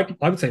people, like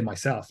I would say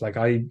myself, like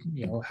I,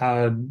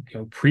 had,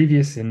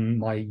 previous in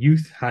my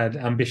youth had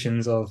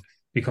ambitions of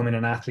becoming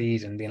an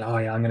athlete and being, oh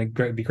yeah, I'm going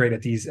to be great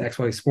at these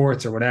XY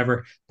sports or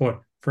whatever. But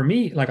for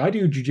me, like, I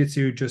do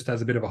jujitsu just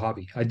as a bit of a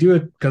hobby. I do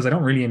it because I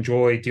don't really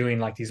enjoy doing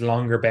like these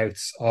longer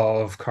bouts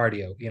of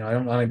cardio.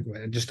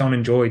 I just don't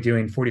enjoy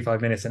doing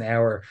 45 minutes an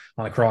hour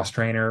on a cross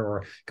trainer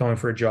or going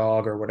for a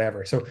jog or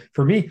whatever. So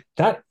for me,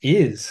 that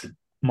is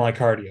my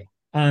cardio.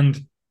 And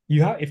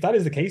if that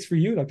is the case for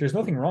you, like, there's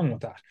nothing wrong with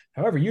that.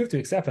 However, you have to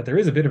accept that there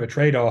is a bit of a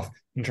trade-off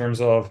in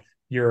terms of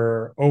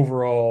your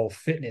overall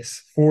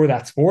fitness for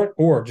that sport,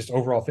 or just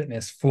overall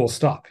fitness full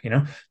stop.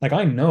 Like,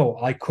 I know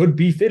I could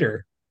be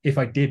fitter if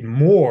I did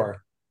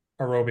more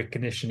aerobic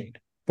conditioning.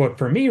 But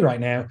for me right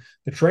now,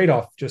 the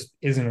trade-off just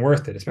isn't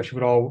worth it, especially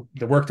with all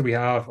the work that we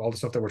have, all the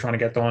stuff that we're trying to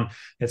get done,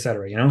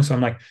 etc. So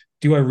I'm like,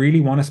 do I really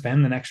want to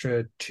spend an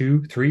extra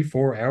 2, 3,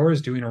 4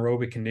 hours doing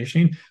aerobic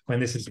conditioning when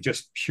this is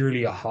just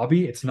purely a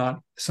hobby? It's not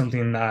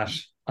something that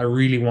I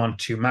really want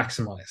to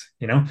maximize.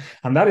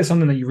 And that is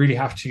something that you really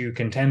have to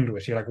contend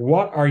with. You're like,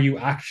 what are you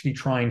actually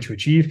trying to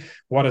achieve?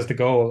 What is the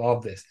goal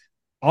of this?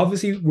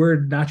 Obviously,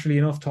 we're naturally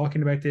enough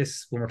talking about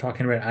this when we're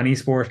talking about any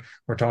sport.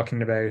 We're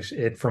talking about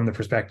it from the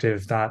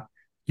perspective that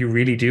you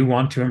really do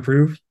want to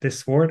improve this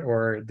sport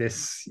or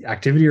this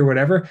activity or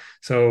whatever.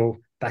 So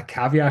that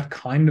caveat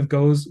kind of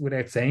goes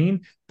without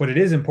saying, but it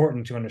is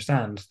important to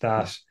understand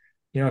that,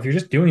 if you're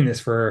just doing this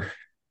for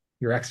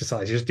your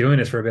exercise, you're just doing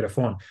this for a bit of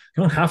fun,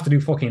 you don't have to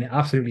do fucking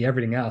absolutely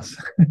everything else.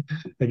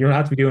 Like, you don't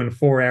have to be doing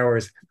 4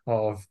 hours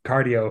of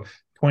cardio,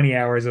 20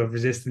 hours of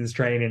resistance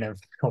training, and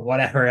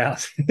whatever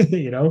else,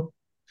 you know?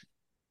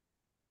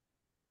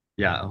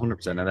 Yeah,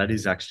 100%. And that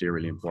is actually a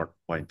really important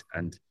point.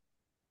 And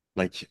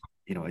like,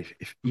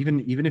 if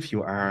even if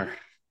you are,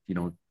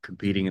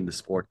 competing in the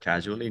sport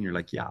casually and you're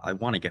like, yeah, I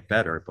want to get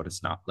better, but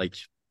it's not like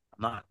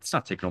it's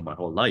not taking up my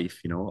whole life.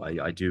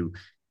 I do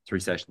 3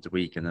 sessions a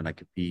week and then I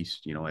compete,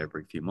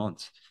 every few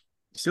months.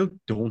 You still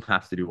don't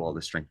have to do all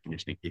the strength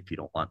conditioning if you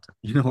don't want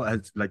to.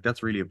 As like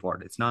that's really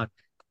important.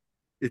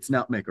 It's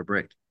not make or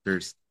break.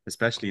 There's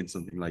especially in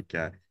something like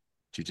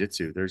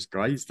jiu-jitsu, there's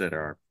guys that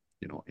are,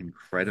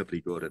 incredibly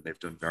good and they've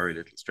done very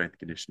little strength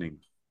conditioning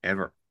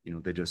ever.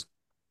 They just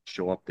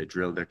show up, they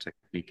drill, their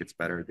technique gets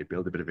better, they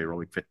build a bit of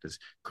aerobic fitness.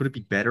 Could it be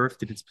better if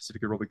they did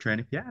specific aerobic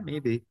training? Yeah,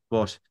 maybe.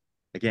 But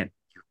again,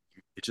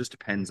 it just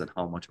depends on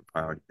how much of a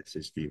priority this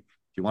is for you.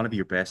 If you want to be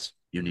your best,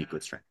 you need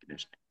good strength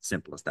conditioning.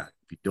 Simple as that.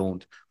 If you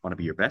don't want to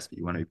be your best, but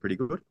you want to be pretty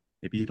good,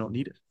 maybe you don't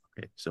need it.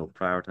 Okay, so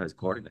prioritize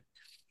accordingly.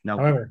 Now,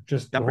 However,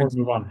 just that before brings we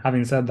move on,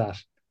 having said that,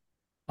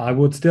 I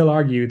would still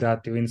argue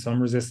that doing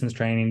some resistance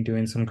training,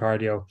 doing some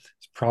cardio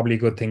is probably a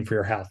good thing for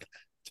your health.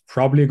 It's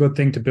probably a good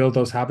thing to build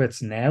those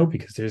habits now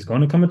because there's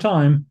going to come a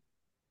time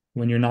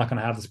when you're not going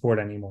to have the sport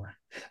anymore.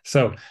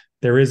 So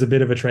there is a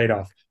bit of a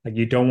trade-off. Like,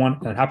 you don't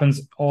want, and it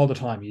happens all the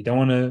time. You don't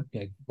want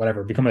to,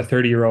 whatever, become a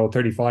 30-year-old,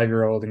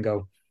 35-year-old and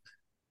go,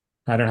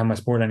 I don't have my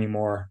sport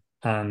anymore.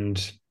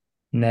 And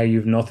now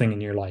you've nothing in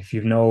your life.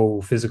 You've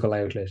no physical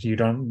outlet. You've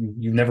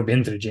never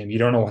been to the gym. You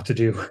don't know what to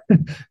do,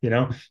 you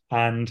know?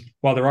 And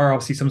while there are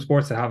obviously some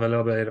sports that have a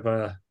little bit of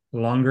a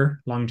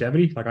longer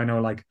longevity, like I know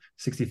like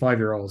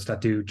 65-year-olds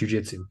that do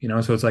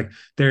jujitsu. So it's like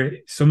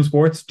some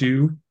sports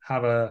do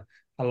have a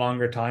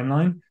longer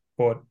timeline,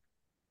 but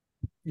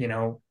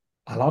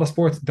a lot of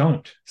sports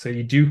don't. So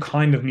you do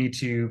kind of need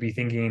to be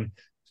thinking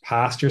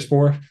past your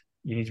sport.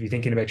 You need to be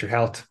thinking about your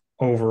health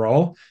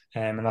overall.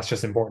 And that's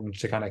just important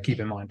to kind of keep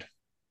in mind.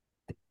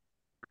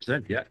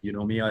 yeah, you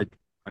know me, I'm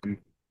a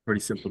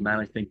pretty simple man.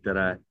 I think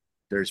that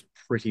there's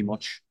pretty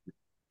much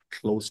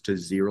close to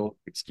zero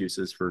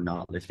excuses for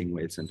not lifting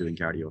weights and doing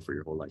cardio for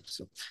your whole life.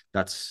 So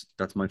that's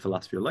my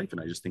philosophy of life,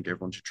 and I just think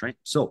everyone should train.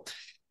 So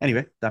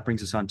anyway, that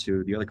brings us on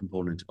to the other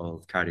component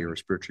of cardio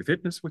respiratory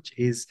fitness, which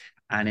is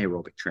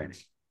anaerobic training.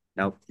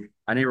 Now,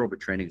 anaerobic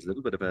training is a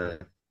little bit of a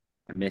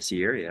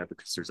messy area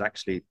because there's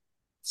actually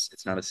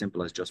it's not as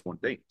simple as just one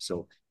thing.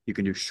 So you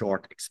can do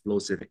short,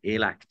 explosive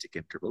alactic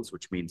intervals,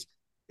 which means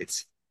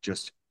it's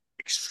just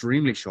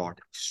extremely short,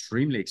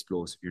 extremely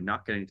explosive. You're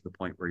not getting to the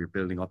point where you're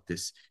building up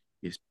this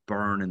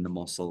burn in the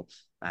muscle.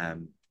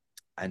 And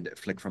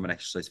like from an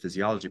exercise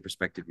physiology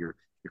perspective, you're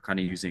kind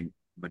of using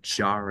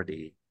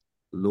majority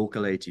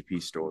local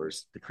ATP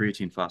stores, the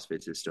creatine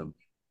phosphate system,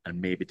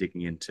 and maybe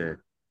digging into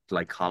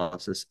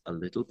glycolysis a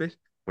little bit,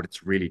 but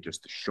it's really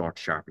just the short,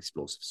 sharp,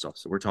 explosive stuff.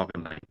 So we're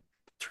talking like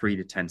 3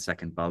 to 10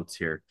 second bouts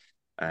here,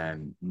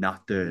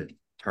 not the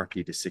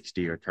 30 to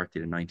 60 or 30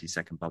 to 90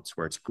 second bouts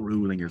where it's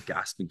grueling, you're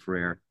gasping for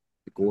air.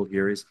 The goal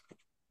here is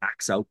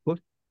max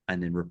output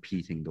and then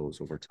repeating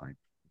those over time.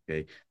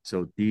 Okay.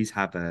 So these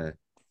have a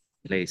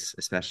place,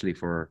 especially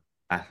for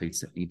athletes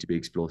that need to be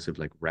explosive,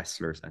 like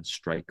wrestlers and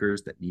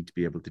strikers that need to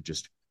be able to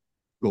just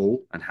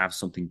go and have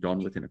something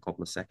done within a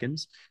couple of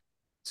seconds.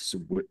 So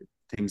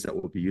things that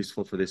would be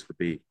useful for this would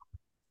be,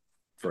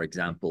 for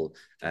example,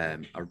 a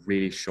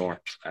really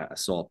short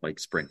assault bike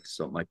sprint.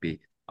 So it might be,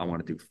 I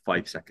want to do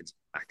 5 seconds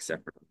max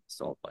effort on the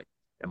assault bike.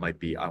 It might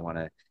be, I want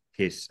to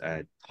hit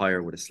a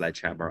tire with a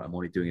sledgehammer. I'm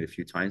only doing it a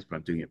few times, but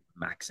I'm doing it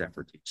max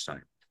effort each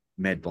time.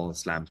 Med ball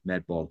slams,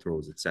 med ball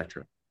throws,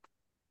 etc.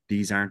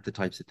 These aren't the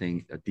types of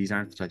things, these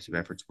aren't the types of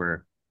efforts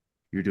where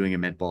you're doing a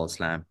med ball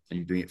slam and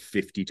you're doing it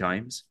 50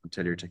 times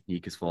until your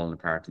technique is falling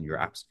apart and you're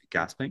absolutely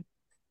gasping.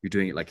 You're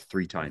doing it like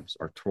 3 times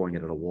or throwing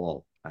it at a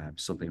wall,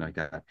 something like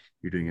that.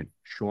 You're doing it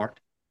short,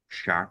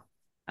 sharp,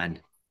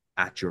 and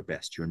at your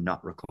best. You're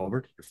not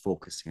recovered. You're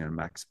focusing on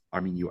max. I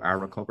mean, you are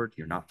recovered.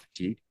 You're not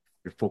fatigued.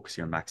 You're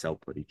focusing on max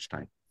output each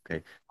time.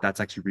 Okay. That's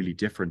actually really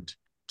different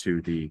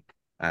to the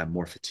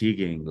more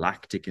fatiguing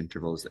lactic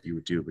intervals that you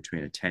would do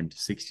between a 10 to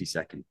 60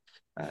 second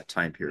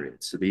time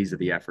period. So these are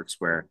the efforts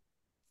where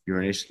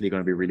you're initially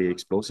going to be really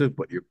explosive,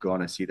 but you're going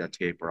to see that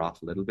taper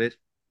off a little bit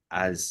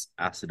as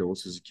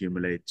acidosis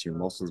accumulates, your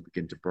muscles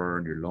begin to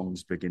burn, your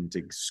lungs begin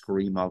to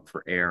scream out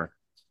for air,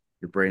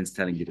 your brain's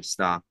telling you to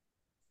stop.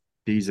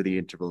 These are the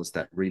intervals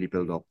that really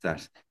build up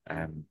that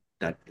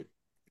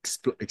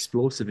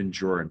explosive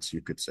endurance,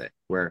 you could say,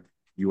 where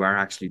you are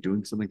actually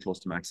doing something close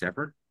to max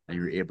effort and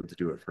you're able to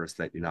do it for a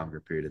slightly longer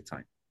period of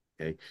time.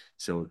 Okay,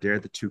 so they're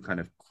the two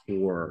kind of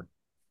core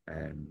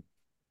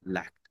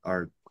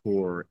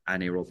core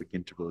anaerobic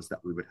intervals that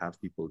we would have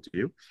people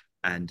do.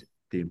 And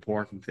the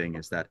important thing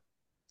is that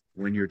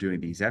when you're doing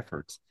these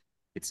efforts,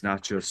 it's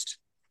not just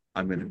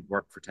I'm going to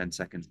work for 10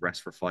 seconds,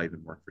 rest for 5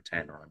 and work for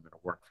 10, or I'm going to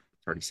work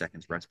for 30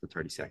 seconds, rest for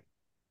 30 seconds.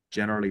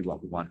 Generally,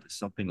 what we want is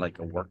something like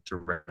a work to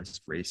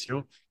rest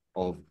ratio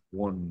of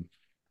 1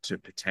 to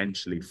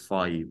potentially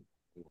 5.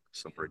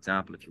 So for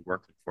example, if you're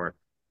working for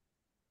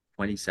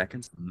 20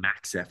 seconds,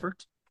 max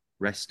effort,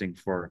 resting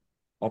for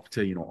up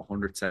to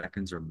 100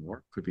 seconds or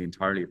more could be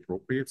entirely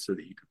appropriate so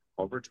that you can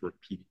recover to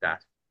repeat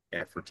that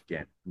effort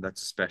again. And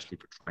that's especially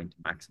for trying to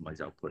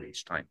maximize output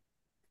each time.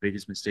 The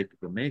biggest mistake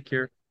people make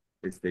here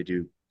is they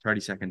do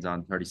 30 seconds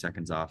on, 30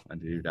 seconds off, and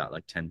they do that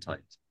like 10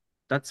 times.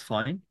 That's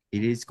fine.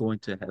 It is going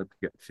to help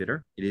get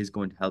fitter. It is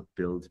going to help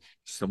build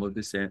some of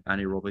this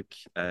anaerobic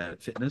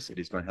fitness. It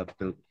is going to help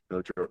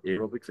build your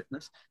aerobic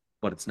fitness,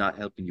 but it's not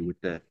helping you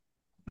with the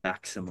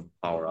maximum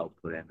power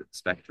output end of the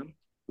spectrum,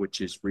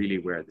 which is really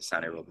where this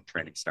anaerobic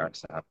training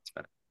starts to have its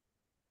benefit.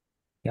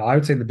 Yeah, I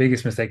would say the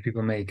biggest mistake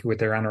people make with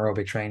their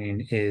anaerobic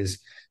training is,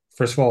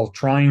 first of all,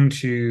 trying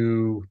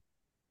to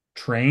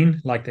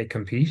train like they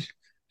compete.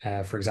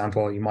 For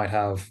example, you might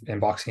have in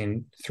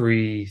boxing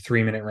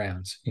three-minute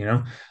rounds,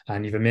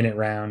 and you have a minute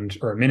round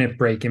or a minute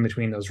break in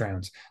between those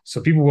rounds. So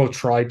people will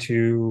try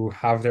to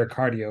have their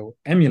cardio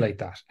emulate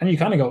that. And you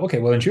kind of go, okay,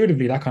 well,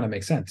 intuitively, that kind of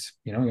makes sense.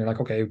 You're like,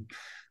 okay,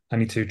 I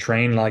need to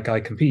train like I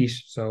compete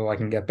so I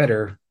can get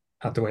better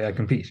at the way I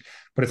compete.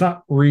 But it's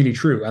not really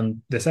true.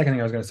 And the second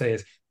thing I was going to say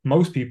is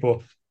most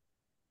people,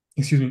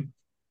 excuse me,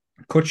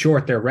 cut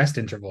short their rest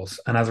intervals.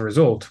 And as a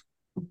result,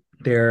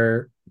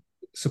 their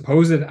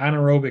supposed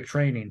anaerobic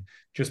training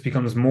just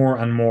becomes more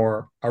and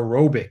more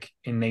aerobic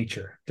in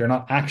nature. They're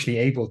not actually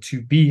able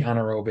to be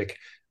anaerobic.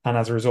 And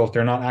as a result,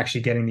 they're not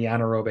actually getting the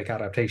anaerobic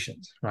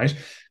adaptations, right?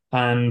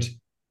 And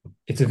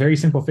it's a very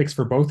simple fix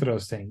for both of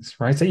those things,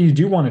 right? Say you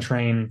do want to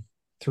train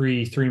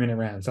three-minute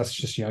rounds. That's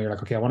just, you're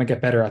like, okay, I want to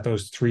get better at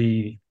those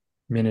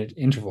 3-minute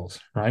intervals,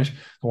 right?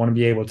 I want to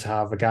be able to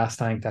have a gas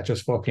tank that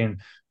just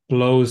fucking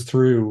blows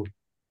through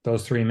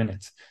those 3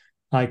 minutes.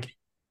 Like,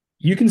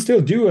 you can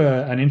still do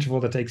an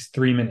interval that takes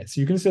 3 minutes.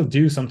 You can still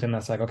do something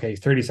that's like, okay,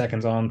 30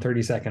 seconds on,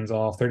 30 seconds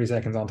off, 30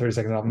 seconds on, 30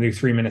 seconds off, and do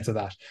 3 minutes of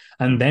that.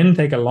 And then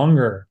take a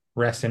longer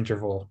rest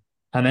interval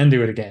and then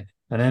do it again.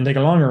 And then take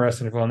a longer rest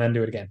interval and then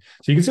do it again.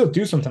 So you can still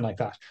do something like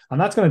that. And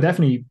that's going to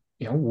definitely,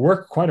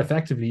 work quite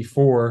effectively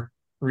for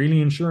really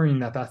ensuring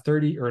that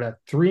 30 or that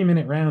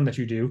 3-minute round that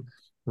you do,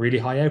 really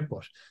high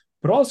output.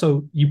 but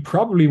also you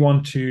probably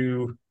want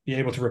to be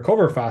able to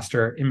recover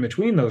faster in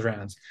between those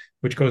rounds,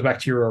 which goes back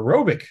to your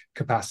aerobic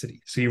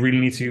capacity. So you really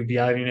need to be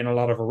adding in a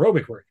lot of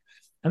aerobic work.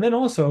 And then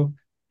also,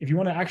 if you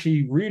want to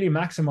actually really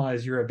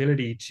maximize your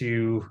ability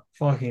to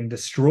fucking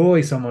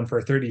destroy someone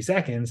for 30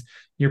 seconds,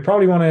 you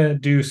probably want to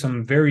do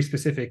some very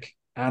specific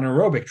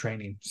anaerobic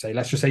training. Say,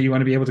 let's just say you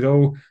want to be able to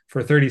go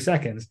for 30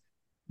 seconds.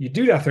 You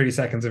do that 30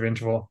 seconds of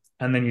interval,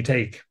 and then you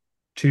take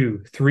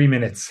 2, 3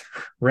 minutes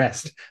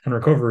rest and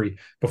recovery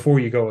before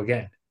you go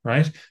again,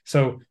 right?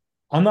 So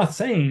I'm not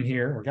saying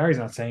here, or Gary's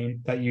not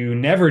saying that you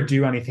never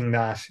do anything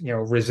that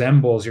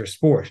resembles your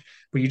sport,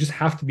 but you just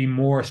have to be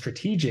more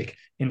strategic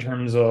in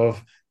terms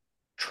of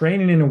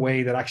training in a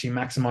way that actually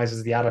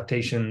maximizes the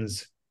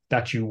adaptations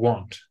that you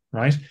want,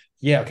 right?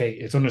 Yeah, okay,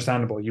 it's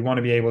understandable. You want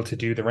to be able to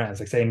do the rounds,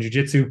 like say in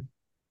jiu-jitsu,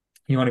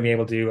 you want to be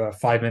able to do a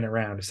 5 minute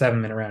round, a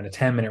 7 minute round, a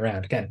 10 minute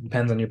round. Again,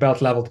 depends on your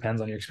belt level,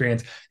 depends on your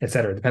experience,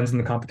 etc. Depends on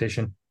the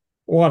competition,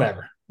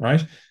 whatever,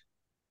 right?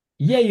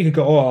 Yeah, you could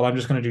go, oh, well, I'm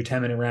just going to do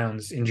 10-minute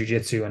rounds in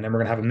jiu-jitsu, and then we're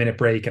going to have a minute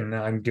break, and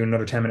then I can do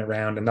another 10-minute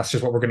round, and that's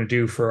just what we're going to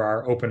do for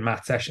our open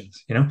mat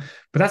sessions. But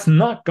that's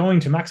not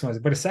going to maximize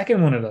it. But a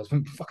second one of those,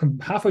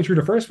 fucking halfway through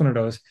the first one of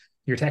those,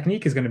 your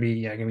technique is going to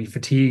be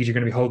fatigued. You're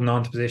going to be holding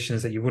on to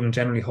positions that you wouldn't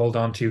generally hold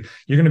on to.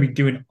 You're going to be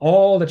doing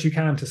all that you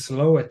can to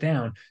slow it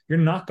down. You're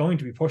not going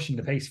to be pushing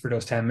the pace for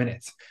those 10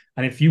 minutes.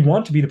 And if you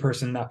want to be the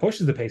person that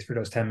pushes the pace for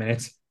those 10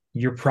 minutes,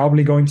 you're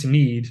probably going to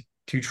need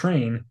to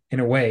train in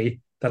a way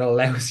that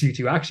allows you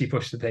to actually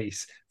push the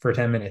pace for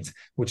 10 minutes,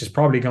 which is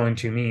probably going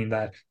to mean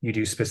that you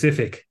do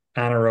specific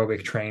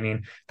anaerobic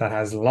training that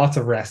has lots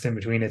of rest in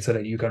between it so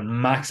that you can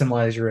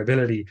maximize your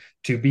ability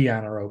to be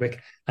anaerobic.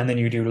 And then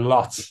you do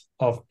lots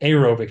of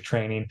aerobic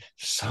training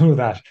so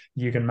that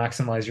you can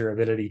maximize your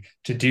ability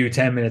to do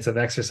 10 minutes of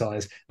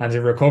exercise and to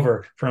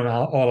recover from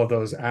all of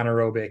those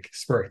anaerobic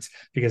spurts.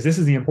 Because this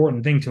is the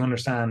important thing to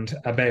understand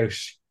about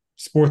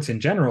sports in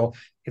general.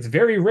 It's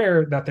very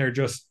rare that they're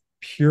just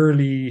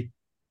purely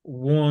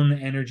one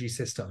energy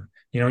system.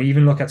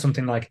 Even look at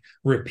something like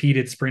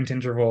repeated sprint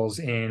intervals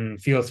in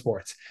field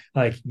sports.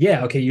 Like,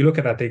 yeah, okay, you look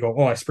at that, they go,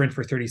 oh, I sprint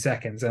for 30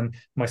 seconds, and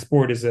my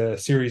sport is a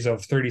series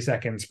of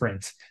 30-second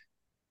sprints.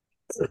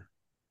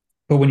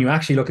 But when you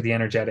actually look at the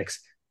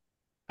energetics,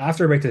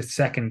 after about the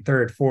second,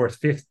 third, fourth,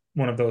 fifth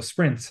one of those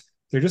sprints,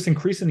 they're just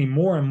increasingly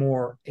more and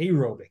more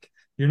aerobic.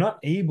 You're not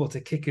able to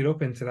kick it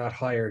up into that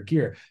higher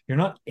gear. You're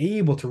not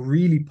able to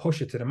really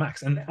push it to the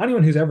max. And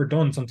anyone who's ever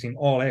done something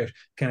all out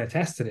can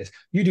attest to this.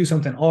 You do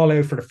something all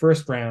out for the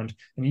first round,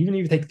 and even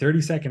if you take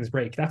 30 seconds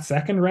break, that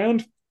second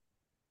round,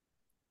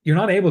 you're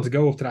not able to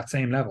go up to that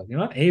same level. You're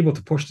not able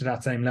to push to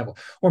that same level.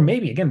 Or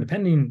maybe, again,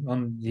 depending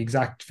on the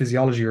exact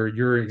physiology or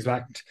your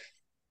exact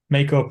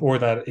makeup or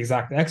that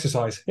exact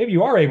exercise, maybe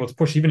you are able to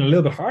push even a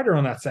little bit harder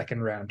on that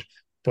second round.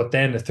 But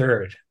then the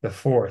third, the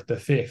fourth, the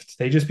fifth,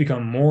 they just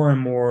become more and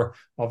more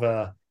of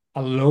a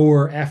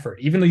lower effort.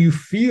 Even though you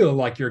feel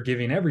like you're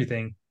giving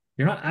everything,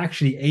 you're not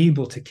actually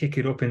able to kick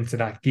it up into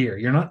that gear.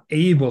 You're not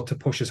able to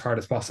push as hard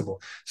as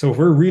possible. So if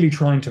we're really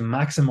trying to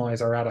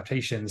maximize our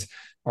adaptations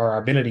or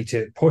our ability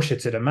to push it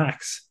to the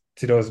max,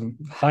 to those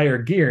higher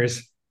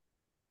gears,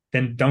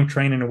 then don't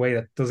train in a way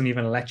that doesn't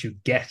even let you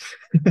get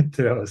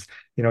to those.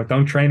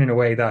 Don't train in a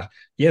way that,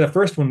 yeah, the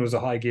first one was a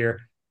high gear,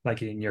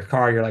 like in your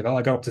car, you're like, oh,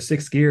 I got up to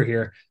sixth gear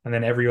here. And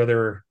then every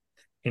other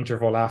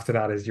interval after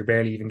that is you're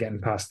barely even getting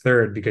past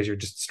third because you're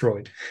just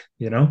destroyed,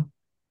 you know?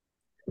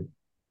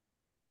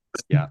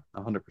 Yeah,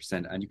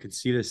 100%. And you can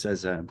see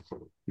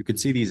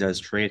these as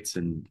traits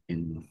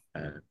in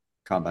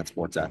combat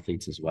sports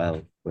athletes as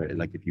well. Where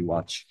like if you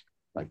watch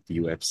like the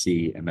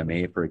UFC,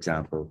 MMA, for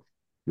example,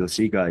 you'll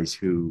see guys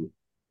who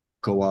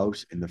go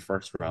out in the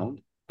first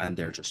round and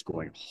they're just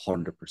going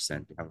 100%.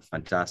 They have a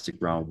fantastic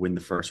round, win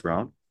the first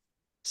round.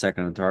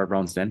 Second and third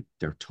rounds, then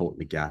they're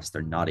totally gassed.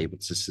 They're not able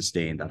to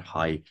sustain that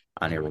high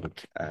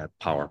anaerobic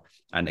power.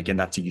 And again,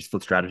 that's a useful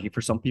strategy for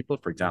some people.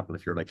 For example,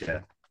 if you're like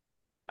a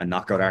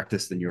knockout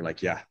artist and you're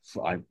like, yeah,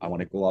 I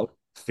want to go out,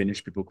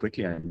 finish people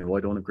quickly. I know I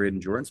don't have great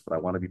endurance, but I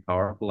want to be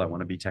powerful. I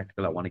want to be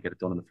technical. I want to get it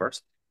done in the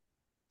first.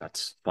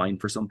 That's fine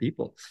for some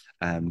people.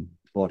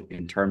 But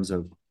in terms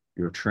of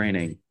your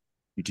training,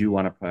 you do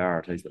want to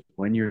prioritize that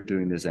when you're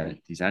doing these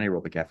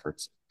anaerobic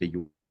efforts, that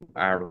you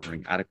are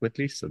running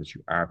adequately so that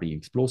you are being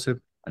explosive.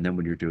 And then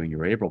when you're doing your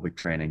aerobic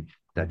training,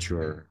 that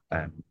you're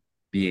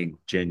being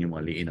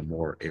genuinely in a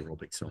more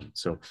aerobic zone.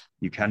 So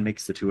you can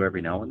mix the two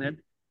every now and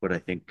then, but I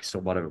think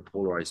somewhat of a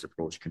polarized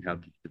approach can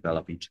help you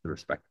develop each of the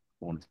respective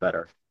components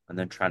better and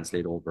then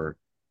translate over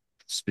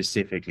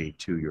specifically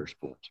to your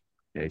sport.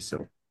 Okay,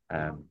 so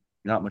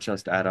not much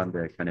else to add on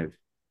the kind of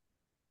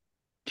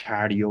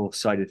cardio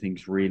side of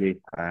things,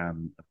 really.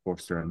 Of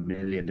course, there are a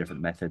million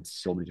different methods,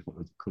 so many different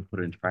ways you could put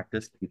it into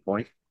practice. Key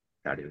point,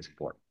 cardio is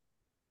important.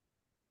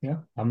 Yeah,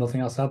 I have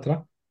nothing else to add to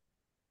that.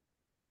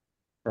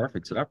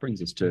 Perfect. So that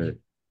brings us to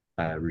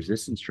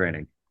resistance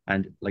training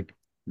and like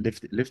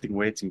lifting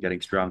weights and getting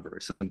stronger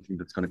is something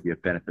that's going to be a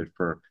benefit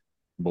for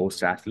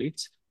most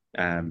athletes.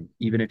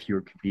 Even if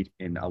you compete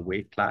in a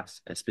weight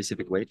class, a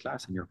specific weight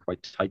class, and you're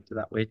quite tight to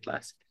that weight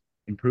class,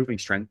 improving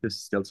strength is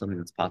still something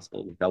that's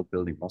possible without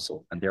building muscle.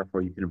 And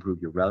therefore, you can improve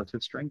your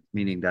relative strength,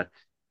 meaning that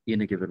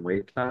in a given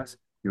weight class,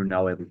 you're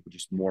now able to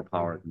produce more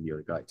power than the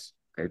other guys.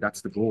 Okay.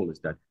 That's the goal, is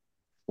that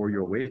for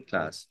your weight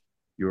class,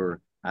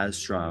 you're as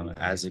strong,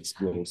 as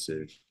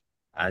explosive,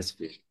 as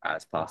fit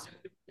as possible.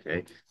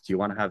 Okay. So you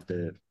want to have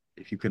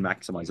if you can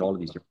maximize all of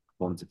these different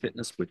components of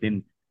fitness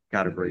within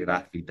category of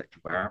athlete that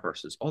you are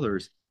versus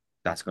others,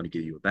 that's going to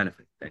give you a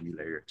benefit. Then you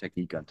layer your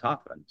technique on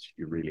top and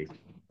you really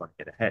want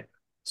to get ahead.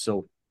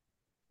 So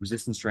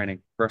resistance training,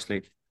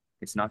 firstly,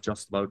 it's not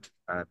just about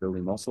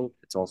building muscle,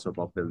 it's also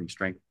about building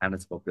strength, and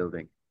it's about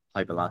building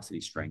high velocity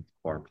strength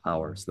or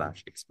power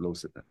slash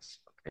explosiveness.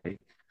 Okay.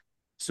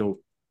 So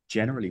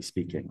generally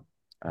speaking,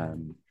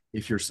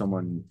 if you're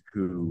someone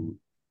who,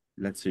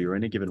 let's say you're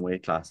in a given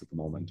weight class at the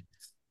moment,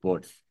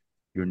 but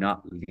you're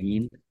not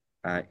lean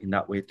in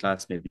that weight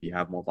class, maybe you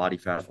have more body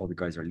fat, other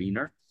guys are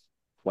leaner.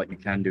 What you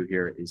can do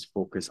here is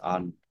focus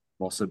on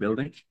muscle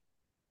building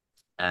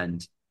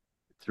and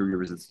through your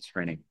resistance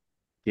training,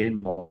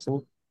 gain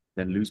muscle,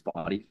 then lose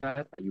body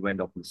fat, and you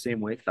end up in the same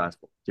weight class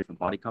but different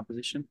body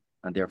composition,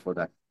 and therefore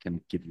that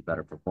can give you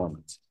better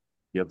performance.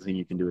 The other thing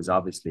you can do is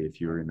obviously if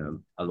you're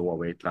in a lower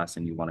weight class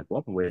and you want to go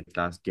up a weight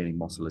class, gaining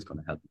muscle is going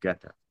to help you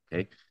get there.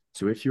 Okay.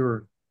 So if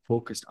you're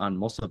focused on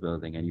muscle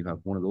building and you have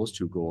one of those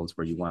two goals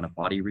where you want to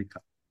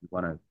you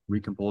want to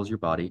recompose your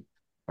body,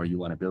 or you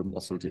want to build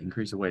muscle to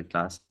increase the weight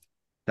class,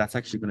 that's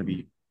actually going to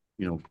be,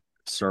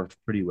 served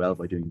pretty well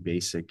by doing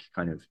basic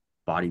kind of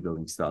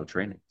bodybuilding style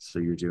training. So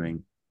you're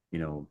doing,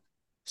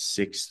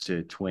 6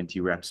 to 20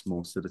 reps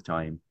most of the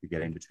time. You're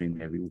getting between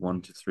maybe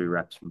 1 to 3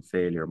 reps from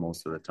failure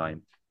most of the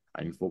time.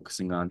 And you're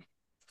focusing on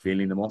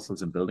feeling the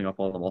muscles and building up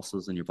all the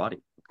muscles in your body.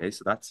 Okay.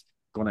 So that's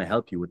going to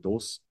help you with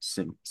those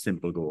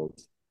simple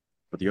goals.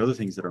 But the other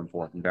things that are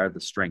important are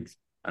the strength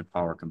and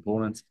power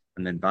components,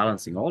 and then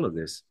balancing all of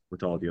this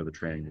with all the other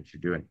training that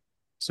you're doing.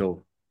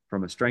 So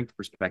from a strength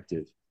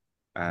perspective,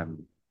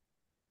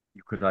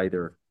 you could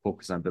either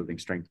focus on building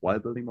strength while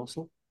building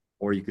muscle,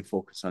 or you could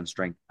focus on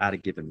strength at a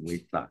given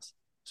weight class.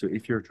 So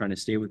if you're trying to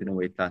stay within a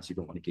weight class, you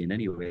don't want to gain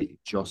any weight, you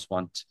just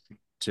want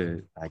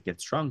to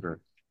get stronger,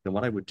 then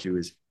what I would do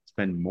is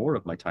spend more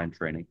of my time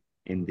training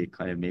in the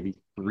kind of maybe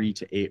 3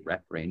 to 8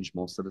 rep range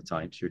most of the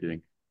time. So you're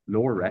doing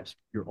lower reps,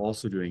 you're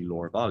also doing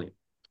lower volume.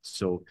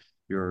 So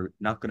you're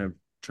not going to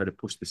try to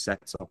push the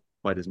sets up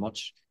quite as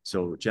much.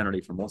 So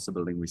generally for muscle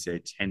building, we say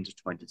 10 to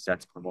 20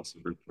 sets per muscle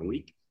group per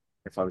week.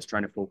 If I was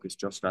trying to focus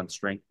just on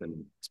strength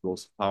and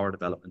explosive power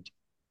development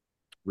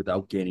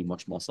without gaining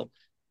much muscle,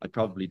 I'd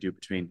probably do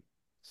between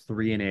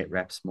 3 and 8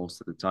 reps most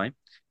of the time.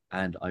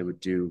 And I would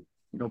do,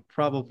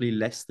 probably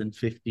less than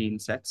 15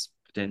 sets,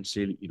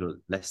 potentially,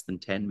 less than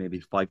 10, maybe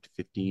 5 to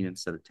 15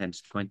 instead of 10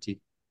 to 20,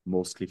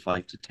 mostly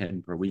 5 to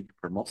 10 per week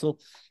per muscle.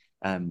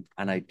 And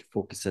I'd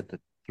focus at the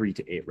 3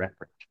 to 8 rep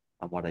range.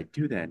 And what I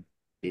do then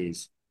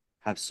is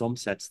have some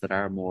sets that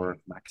are more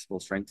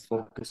maximal strength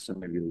focused and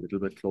maybe a little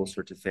bit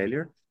closer to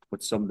failure,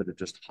 but some that are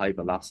just high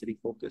velocity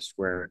focused,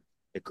 where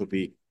it could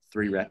be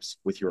 3 reps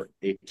with your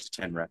 8 to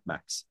 10 rep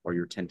max, or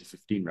your 10 to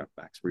 15 rep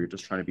max, where you're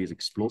just trying to be as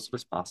explosive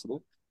as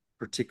possible,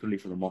 particularly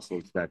for the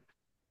muscles that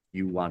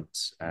you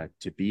want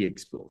to be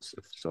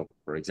explosive. So,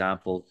 for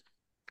example,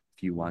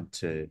 if you want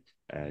to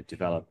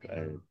develop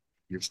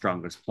your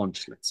strongest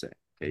punch, let's say,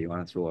 okay, you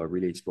want to throw a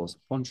really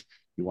explosive punch,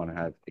 you want to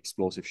have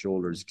explosive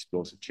shoulders,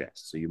 explosive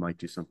chest. So you might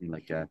do something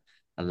like a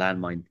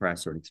landmine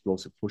press or an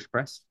explosive push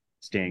press,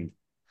 staying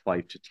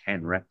 5 to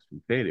 10 reps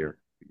from failure.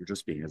 You're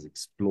just being as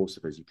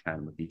explosive as you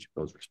can with each of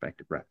those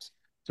respective reps.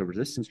 So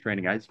resistance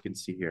training, as you can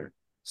see here,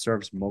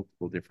 serves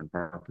multiple different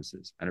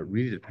purposes, and it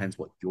really depends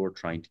what you're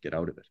trying to get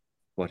out of it.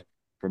 But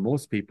for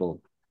most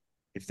people,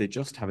 if they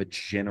just have a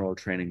general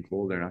training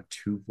goal, they're not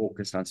too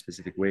focused on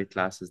specific weight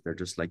classes. They're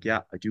just like,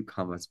 yeah, I do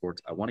combat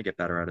sports, I want to get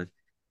better at it.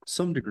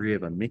 Some degree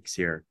of a mix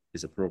here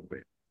is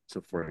appropriate.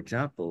 So, for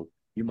example,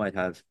 you might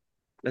have,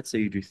 let's say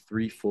you do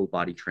 3 full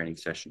body training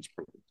sessions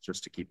per week,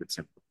 just to keep it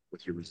simple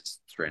with your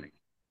resistance training.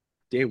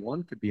 Day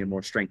one could be a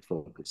more strength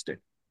focused day.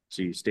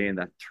 So you stay in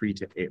that 3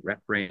 to 8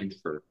 rep range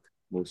for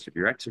most of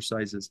your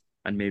exercises,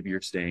 and maybe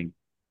you're staying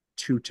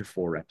 2 to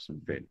 4 reps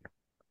from failure.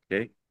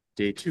 Okay.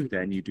 Day two,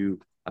 then you do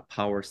a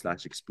power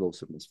slash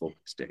explosiveness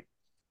focused day.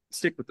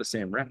 Stick with the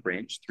same rep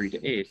range, 3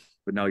 to 8,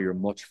 but now you're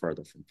much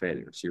further from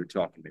failure. So you're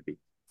talking maybe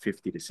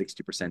 50 to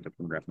 60% of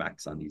 1 rep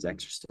max on these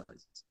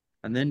exercises.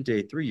 And then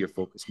day three, you're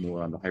focused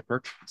more on the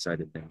hypertrophy side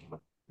of things,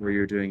 where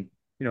you're doing,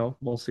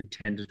 mostly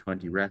 10 to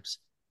 20 reps,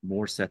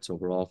 more sets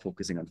overall,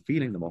 focusing on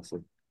feeling the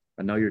muscle.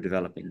 And now you're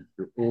developing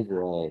your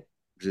overall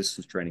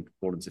resistance training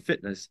components of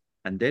fitness.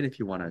 And then if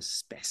you want to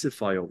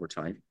specify over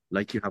time,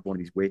 like you have one of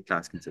these weight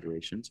class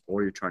considerations,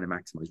 or you're trying to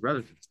maximize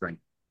relative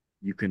strength,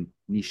 you can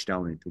niche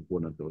down into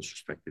one of those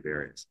respective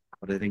areas.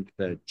 But I think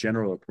the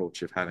general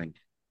approach of having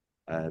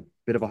a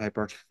bit of a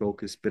hypertrophy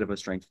focus, bit of a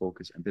strength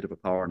focus, and bit of a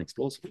power and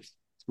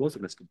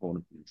explosiveness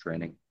component in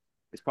training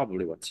is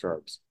probably what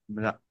serves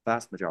the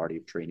vast majority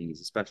of trainees,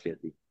 especially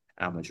at the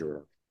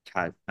amateur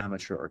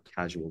or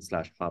casual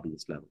slash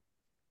hobbyist level.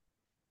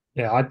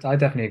 Yeah, I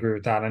definitely agree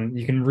with that. And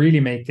you can really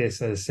make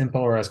this as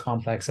simple or as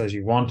complex as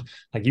you want.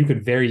 Like you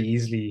could very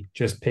easily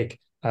just pick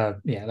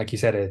yeah, like you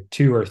said, a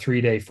 2 or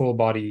 3 day full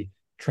body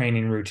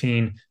training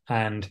routine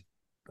and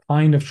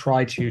kind of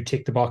try to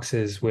tick the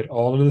boxes with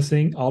all of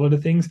the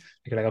things.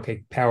 You're like,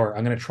 okay, power.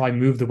 I'm going to try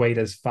move the weight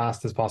as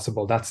fast as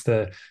possible. That's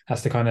the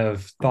kind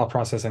of thought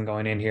process I'm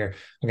going in here.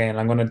 Okay, and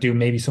I'm going to do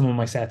maybe some of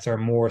my sets are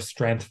more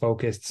strength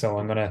focused, so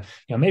I'm going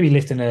to maybe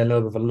lift in a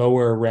little bit of a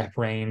lower rep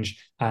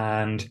range,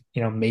 and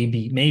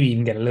maybe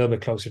even get a little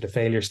bit closer to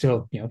failure.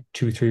 Still,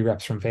 2 3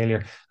 reps from failure,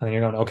 and then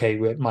you're going, okay,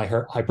 with my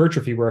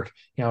hypertrophy work,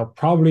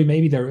 probably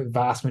maybe the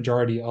vast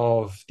majority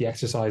of the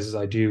exercises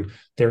I do,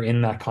 they're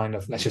in that kind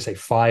of, let's just say,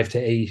 5 to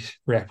 8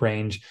 rep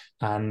range.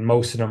 And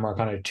most of them are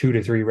kind of 2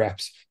 to 3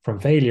 reps from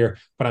failure.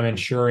 But I'm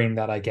ensuring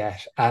that I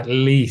get at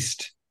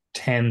least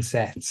 10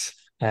 sets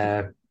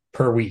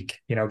per week.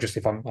 Just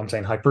if I'm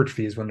saying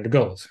hypertrophy is one of the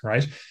goals,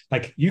 right?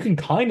 Like you can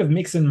kind of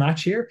mix and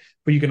match here,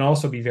 but you can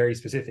also be very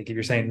specific. If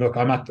you're saying, look,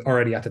 I'm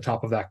already at the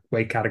top of that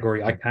weight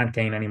category, I can't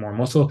gain any more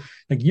muscle.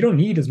 Like you don't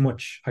need as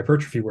much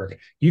hypertrophy work.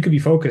 You could be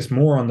focused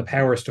more on the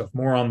power stuff,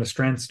 more on the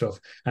strength stuff,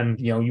 and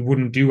you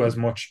wouldn't do as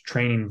much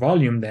training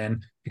volume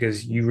then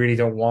because you really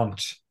don't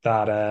want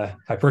that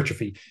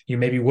hypertrophy. You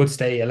maybe would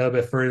stay a little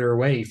bit further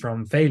away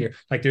from failure.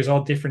 Like there's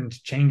all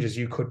different changes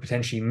you could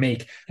potentially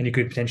make and you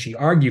could potentially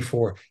argue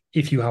for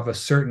if you have a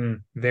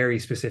certain very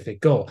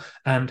specific goal.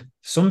 And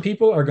some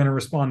people are going to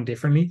respond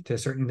differently to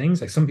certain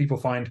things. Like some people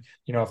find,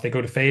 if they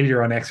go to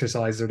failure on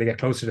exercise or they get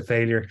closer to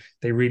failure,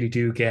 they really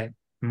do get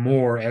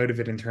more out of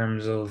it in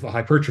terms of a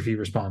hypertrophy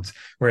response.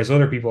 Whereas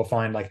other people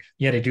find like,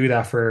 yeah, they do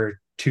that for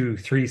 2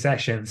 3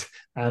 sessions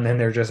and then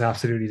they're just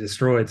absolutely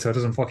destroyed. So it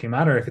doesn't fucking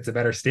matter if it's a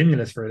better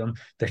stimulus for them.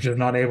 They're just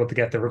not able to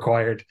get the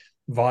required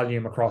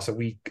volume across a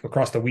week,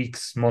 across the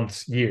weeks,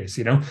 months, years.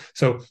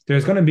 So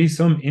there's going to be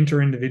some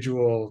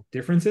inter-individual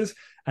differences.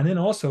 And then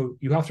also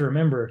you have to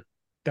remember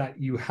that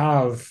you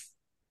have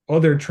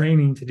other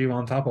training to do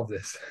on top of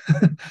this.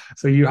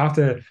 So you have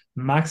to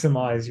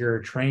maximize your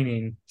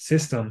training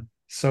system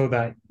so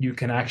that you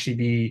can actually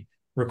be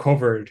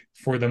recovered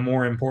for the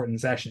more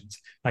important sessions.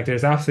 Like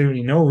there's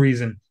absolutely no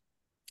reason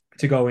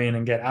to go in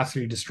and get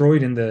absolutely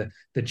destroyed in the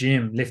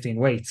gym lifting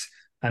weights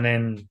and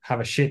then have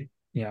a shit,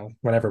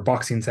 whatever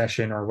boxing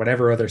session or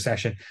whatever other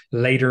session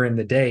later in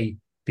the day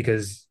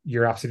because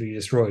you're absolutely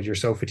destroyed. You're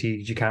so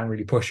fatigued, you can't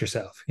really push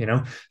yourself.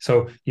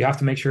 So you have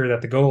to make sure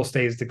that the goal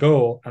stays the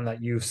goal and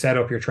that you've set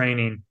up your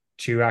training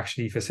to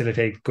actually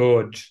facilitate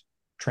good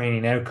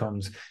training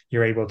outcomes.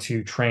 You're able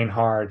to train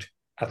hard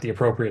at the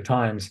appropriate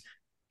times,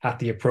 at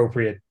the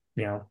appropriate,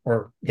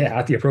 or yeah,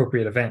 at the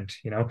appropriate event.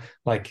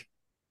 Like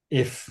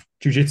if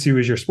jujitsu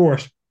is your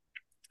sport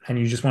and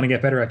you just want to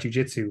get better at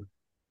jujitsu,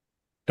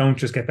 don't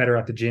just get better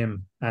at the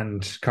gym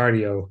and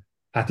cardio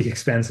at the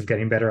expense of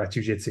getting better at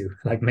jujitsu.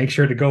 Like make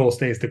sure the goal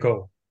stays the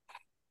goal.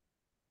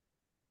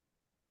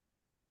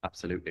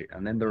 Absolutely.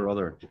 And then there are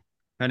other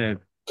kind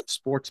of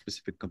sport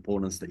specific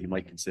components that you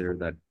might consider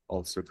that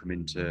also come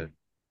into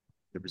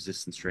the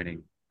resistance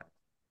training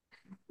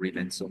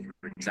remit. So,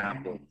 for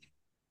example,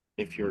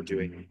 if you're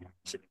doing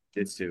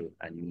jiu-jitsu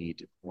and you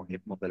need more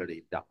hip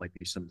mobility, that might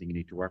be something you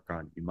need to work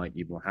on. You might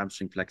need more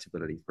hamstring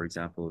flexibility. For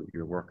example,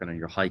 you're working on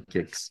your high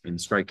kicks in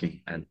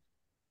striking and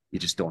you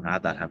just don't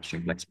have that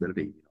hamstring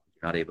flexibility.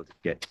 You're not able to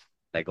get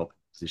leg up in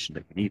the position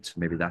that you need. So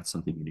maybe that's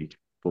something you need to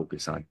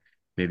focus on.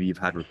 Maybe you've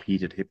had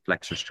repeated hip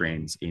flexor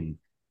strains in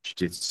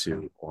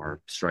jiu-jitsu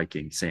or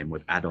striking, same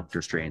with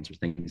adductor strains or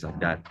things like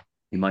that.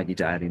 You might need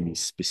to add in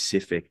these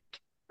specific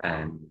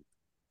um,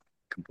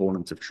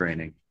 components of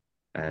training.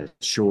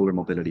 Shoulder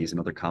mobility is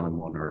another common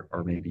one,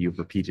 or maybe you've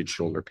repeated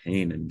shoulder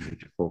pain and you need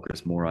to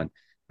focus more on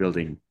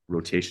building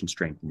rotation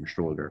strength in your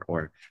shoulder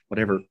or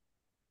whatever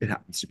it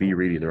happens to be.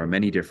 Really, there are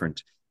many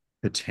different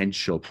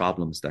potential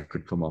problems that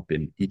could come up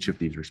in each of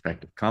these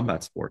respective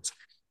combat sports.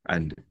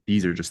 And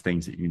these are just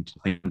things that you need to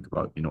think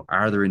about.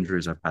 Are there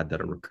injuries I've had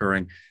that are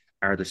recurring?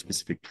 Are there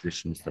specific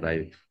positions that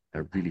I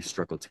really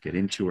struggle to get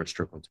into or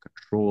struggle to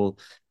control?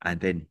 And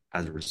then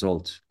as a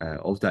result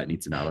of that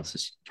needs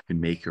analysis, you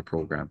can make your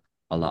program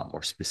a lot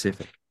more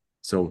specific.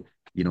 So,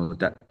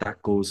 that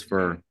goes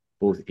for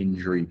both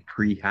injury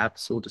prehab,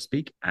 so to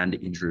speak, and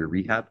injury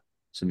rehab.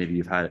 So maybe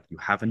you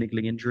have a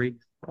niggling injury,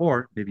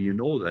 or maybe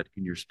that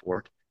in your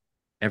sport,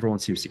 everyone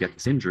seems to get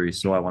this injury,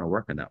 so I want to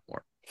work on that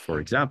more. For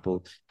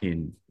example,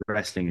 in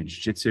wrestling and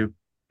jiu-jitsu,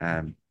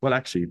 well,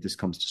 actually, this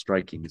comes to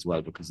striking as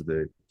well because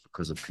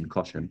of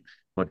concussion,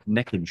 but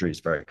neck injury is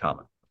very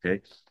common.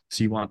 Okay,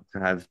 so you want to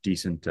have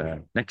decent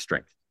neck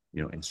strength.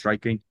 In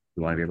striking,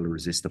 you want to be able to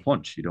resist the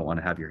punch. You don't want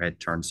to have your head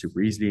turned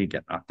super easily and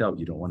get knocked out.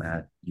 You don't want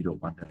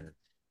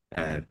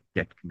to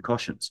get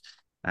concussions,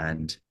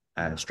 and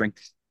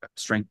strength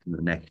in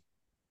the neck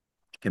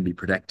can be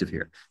protective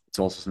here. It's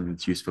also something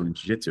that's useful in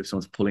jiu-jitsu. If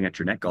someone's pulling at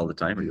your neck all the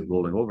time or you're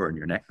rolling over in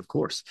your neck, of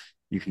course,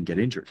 you can get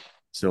injured.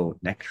 So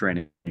neck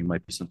training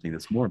might be something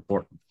that's more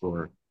important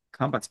for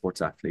combat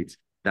sports athletes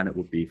than it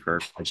would be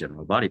for a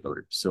general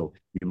bodybuilder. So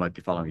you might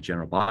be following a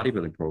general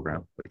bodybuilding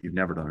program, but you've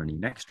never done any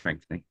neck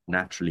strengthening.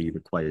 Naturally, you've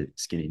acquired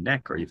skinny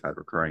neck or you've had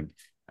recurring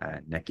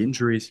neck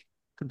injuries,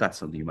 then that's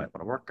something you might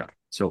want to work on.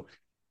 So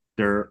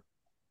there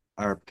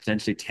are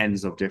potentially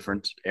tens of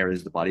different areas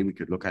of the body we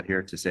could look at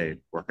here to say,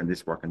 work on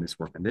this, work on this,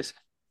 work on this.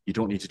 You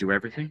don't need to do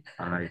everything.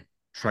 And I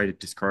try to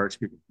discourage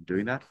people from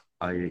doing that.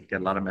 I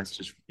get a lot of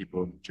messages from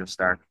people who just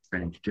start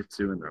training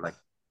jiu-jitsu and they're like,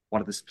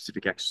 what are the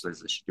specific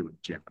exercises I should do in the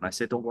gym? And I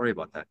say, don't worry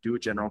about that. Do a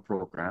general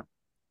program,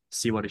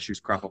 see what issues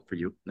crop up for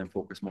you, and then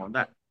focus more on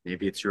that.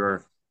 Maybe it's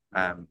your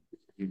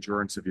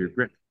endurance of your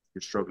grip.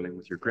 You're struggling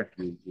with your grip.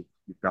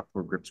 You've got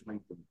poor grip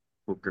strength and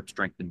poor grip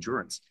strength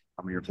endurance.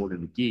 And when you're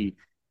holding the gi,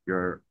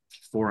 your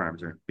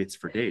forearms are in bits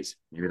for days.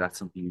 Maybe that's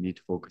something you need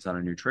to focus on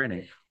in your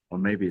training, or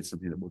maybe it's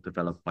something that will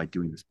develop by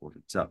doing the sport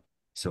itself.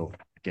 So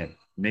again,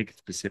 make it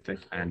specific,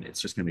 and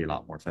it's just going to be a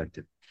lot more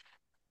effective.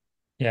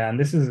 Yeah, and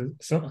this is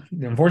so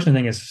the unfortunate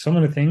thing is some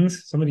of the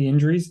things, some of the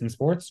injuries in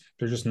sports,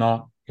 they're just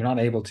not you're not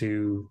able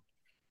to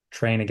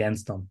train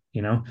against them,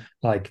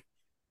 like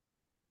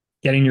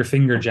getting your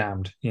finger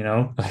jammed,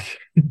 like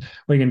what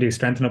are you gonna do?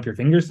 Strengthen up your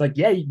fingers? Like,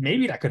 yeah,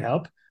 maybe that could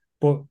help,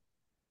 but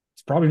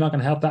it's probably not going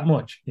to help that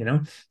much.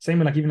 Same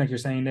with like even like you're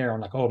saying there,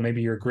 I'm like, oh,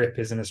 maybe your grip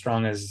isn't as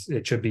strong as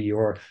it should be,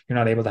 or you're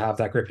not able to have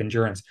that grip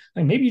endurance.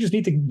 Like maybe you just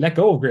need to let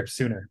go of grips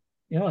sooner.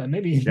 And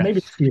maybe Yeah. maybe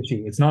it's the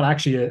issue. It's not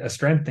actually a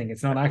strength thing.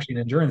 It's not actually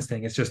an endurance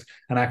thing. It's just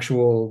an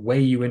actual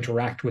way you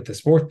interact with the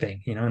sport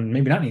thing. And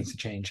maybe that needs to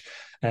change.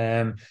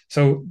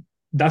 So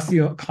that's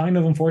the kind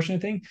of unfortunate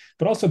thing.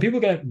 But also people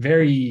get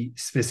very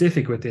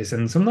specific with this,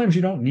 and sometimes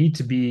you don't need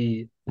to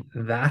be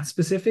that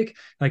specific.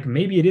 Like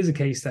maybe it is a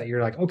case that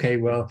you're like, okay,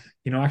 well,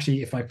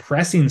 actually, if my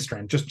pressing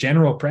strength, just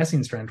general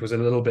pressing strength was a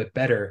little bit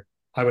better,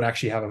 I would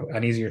actually have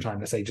an easier time,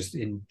 let's say just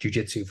in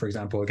jujitsu, for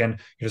example. Again,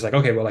 you're just like,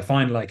 okay, well, I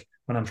find like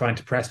when I'm trying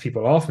to press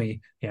people off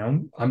me,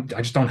 I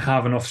just don't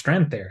have enough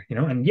strength there,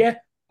 and yeah,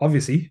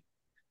 obviously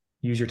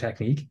use your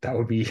technique. That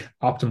would be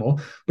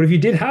optimal. But if you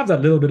did have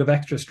that little bit of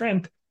extra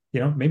strength,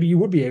 maybe you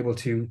would be able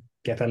to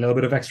get that little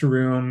bit of extra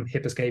room,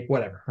 hip escape,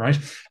 whatever, right?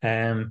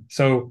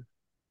 So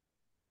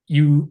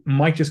you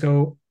might just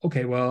go,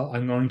 okay, well,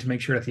 I'm going to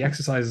make sure that the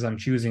exercises I'm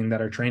choosing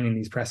that are training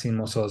these pressing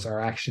muscles are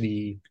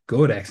actually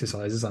good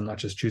exercises. I'm not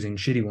just choosing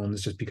shitty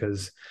ones just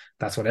because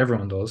that's what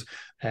everyone does.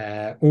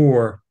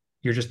 Or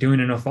you're just doing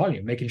enough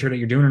volume, making sure that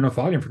you're doing enough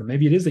volume for them.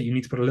 Maybe it is that you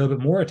need to put a little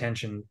bit more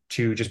attention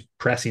to just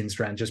pressing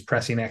strength, just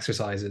pressing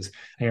exercises.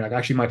 And you're like,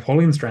 actually, my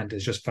pulling strength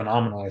is just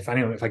phenomenal. If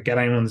I get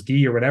anyone's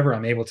gi or whatever,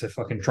 I'm able to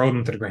fucking throw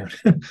them to the ground,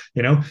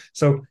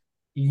 So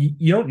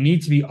you don't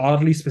need to be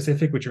oddly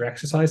specific with your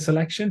exercise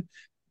selection.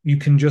 You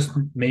can just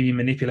maybe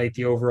manipulate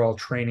the overall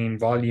training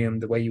volume,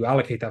 the way you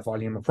allocate that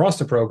volume across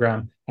the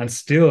program, and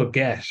still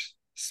get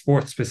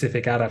sport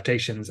specific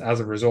adaptations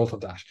as a result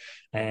of that.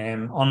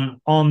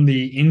 On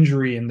the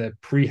injury and the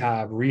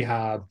prehab,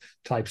 rehab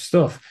type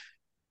stuff,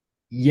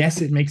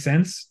 yes, it makes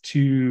sense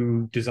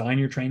to design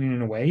your training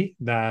in a way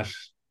that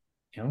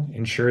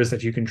ensures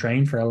that you can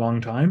train for a long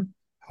time,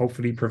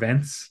 hopefully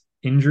prevents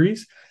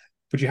injuries.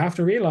 But you have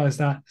to realize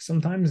that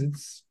sometimes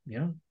it's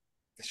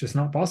just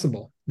not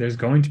possible. There's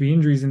going to be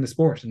injuries in the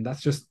sport, and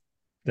that's just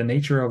the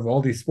nature of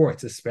all these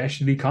sports,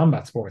 especially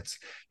combat sports.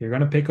 You're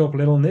going to pick up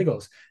little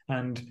niggles.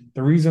 And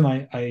the reason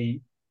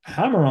I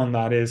hammer on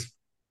that is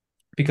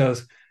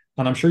because,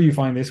 and I'm sure you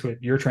find this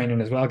with your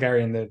training as well,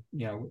 Gary, and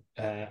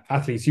the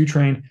athletes you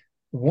train,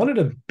 one of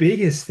the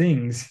biggest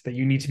things that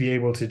you need to be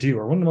able to do,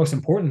 or one of the most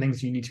important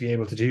things you need to be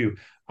able to do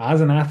as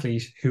an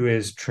athlete who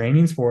is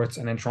training sports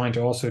and then trying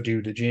to also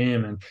do the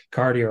gym and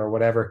cardio or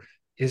whatever,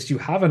 is to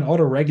have an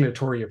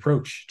auto-regulatory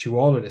approach to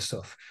all of this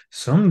stuff.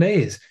 Some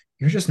days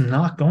you're just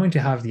not going to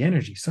have the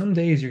energy. Some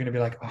days you're going to be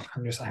like, oh,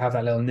 I have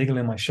that little niggle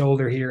in my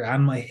shoulder here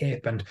and my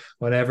hip and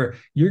whatever.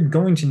 You're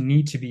going to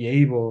need to be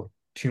able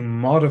to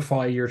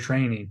modify your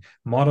training,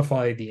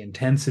 modify the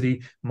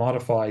intensity,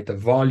 modify the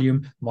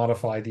volume,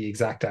 modify the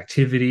exact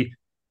activity,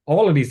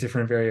 all of these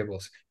different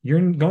variables.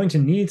 You're going to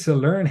need to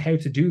learn how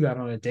to do that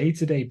on a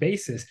day-to-day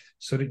basis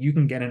so that you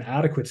can get an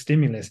adequate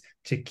stimulus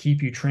to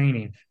keep you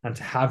training and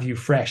to have you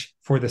fresh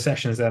for the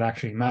sessions that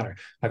actually matter.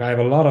 Like I have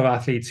a lot of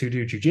athletes who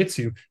do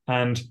jiu-jitsu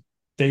and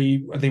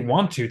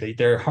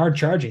they're hard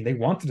charging. They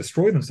want to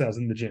destroy themselves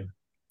in the gym.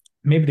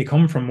 Maybe they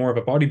come from more of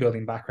a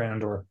bodybuilding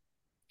background or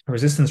a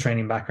resistance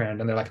training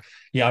background, and they're like,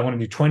 yeah, I want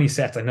to do 20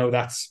 sets. I know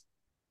that's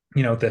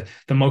the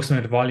most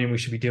amount of volume we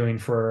should be doing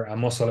for a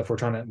muscle if we're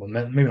trying to, well,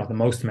 maybe not the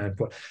most amount,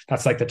 but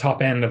that's like the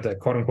top end of the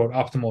quote unquote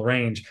optimal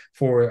range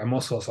for a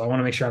muscle. So I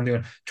want to make sure I'm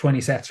doing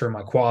 20 sets for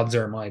my quads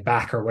or my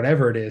back or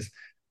whatever it is.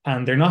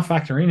 And they're not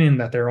factoring in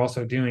that they're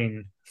also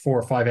doing 4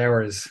 or 5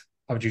 hours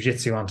of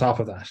jujitsu on top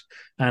of that.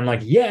 And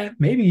like, yeah,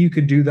 maybe you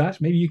could do that.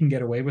 Maybe you can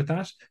get away with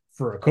that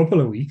for a couple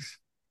of weeks,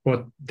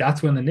 but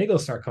that's when the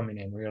niggles start coming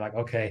in where you're like,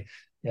 okay,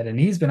 yeah, the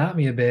knee's been at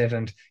me a bit.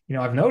 And,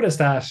 I've noticed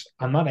that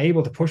I'm not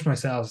able to push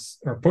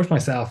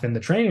myself in the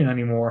training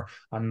anymore.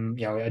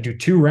 I do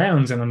 2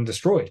 rounds and I'm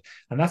destroyed.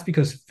 And that's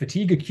because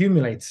fatigue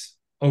accumulates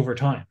over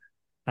time.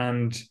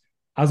 And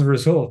as a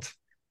result,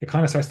 it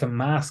kind of starts to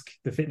mask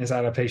the fitness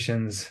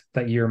adaptations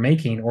that you're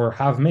making or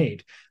have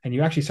made. And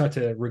you actually start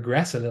to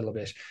regress a little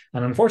bit.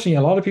 And unfortunately,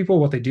 a lot of people,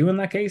 what they do in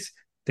that case,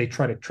 they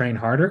try to train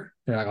harder.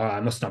 They're like, oh, I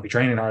must not be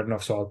training hard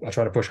enough, so I'll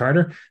try to push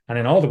harder. And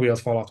then all the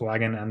wheels fall off the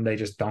wagon and they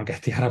just don't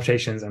get the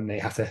adaptations and they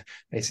have to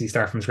basically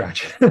start from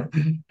scratch.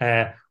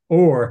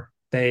 Or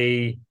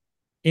they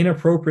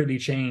inappropriately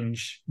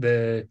change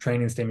the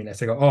training stimulus.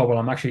 They go, oh, well,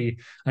 I'm just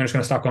going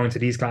to stop going to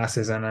these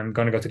classes and I'm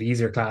going to go to the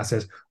easier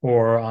classes,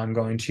 or I'm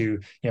going to,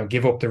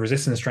 give up the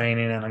resistance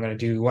training and I'm going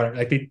to do whatever.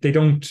 Like they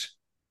don't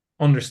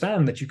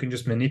understand that you can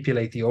just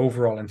manipulate the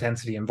overall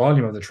intensity and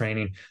volume of the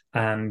training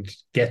and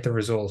get the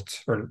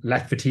result, or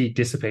let fatigue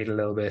dissipate a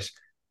little bit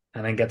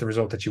and then get the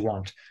result that you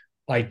want.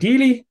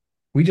 Ideally,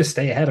 we just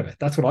stay ahead of it.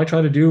 That's what I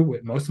try to do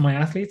with most of my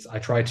athletes. I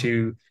try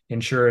to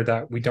ensure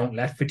that we don't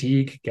let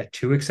fatigue get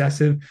too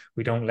excessive.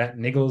 We don't let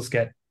niggles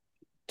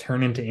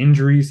turn into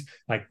injuries.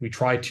 Like, we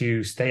try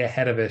to stay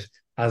ahead of it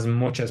as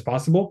much as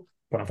possible.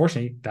 But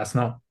unfortunately, that's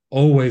not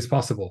always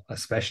possible,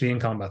 especially in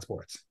combat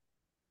sports.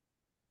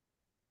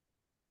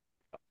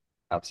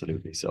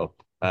 Absolutely. So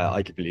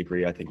I completely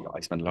agree. I think I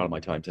spend a lot of my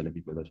time telling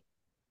people that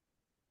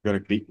you're going to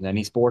compete in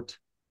any sport,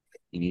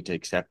 you need to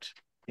accept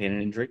pain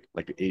and injury.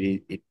 Like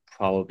it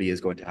probably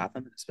is going to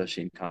happen,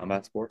 especially in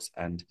combat sports.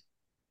 And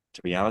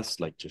to be honest,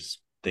 like,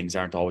 just things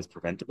aren't always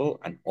preventable.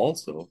 And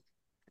also,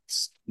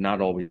 it's not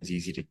always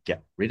easy to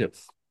get rid of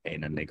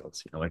pain and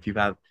niggles.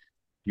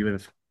 You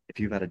have if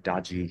you've had a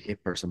dodgy hip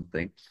or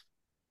something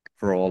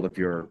for all of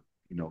your,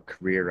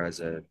 career as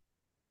a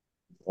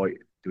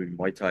doing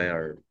Muay Thai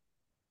or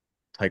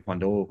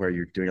Taekwondo, where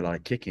you're doing a lot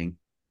of kicking,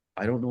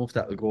 I don't know if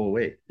that will go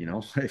away.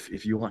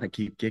 If you want to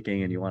keep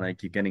kicking and you want to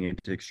keep getting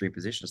into extreme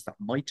positions, that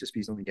might just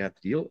be something you have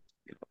to deal with.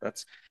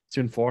 That's it's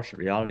the unfortunate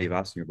reality of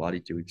asking your body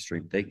to do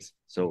extreme things.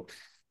 So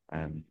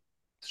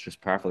it's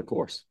just par for the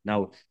course.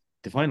 Now,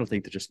 the final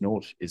thing to just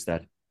note is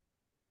that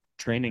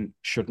training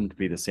shouldn't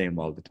be the same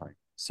all the time.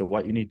 So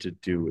what you need to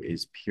do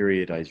is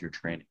periodize your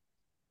training.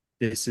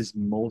 This is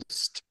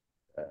most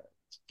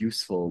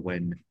useful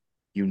when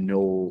you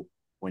know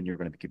when you're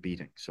going to be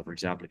competing. So, for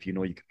example, if you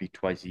know you compete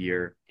twice a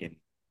year in,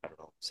 I don't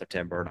know,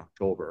 September and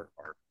October,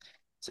 or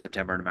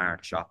September and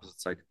March, opposite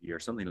side of the year,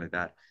 something like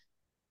that,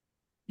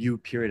 you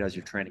periodize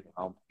your training.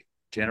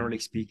 Generally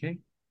speaking,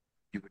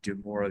 you would do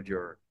more of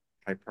your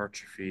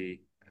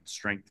hypertrophy and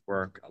strength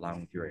work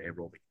along with your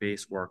aerobic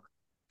base work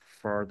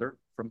further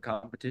from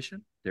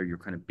competition. They're your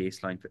kind of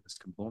baseline fitness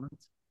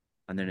components.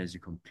 And then as you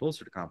come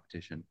closer to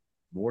competition,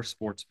 more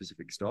sport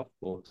specific stuff,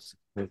 both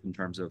in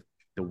terms of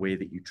the way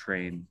that you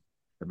train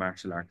the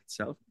martial art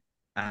itself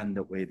and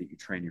the way that you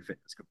train your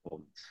fitness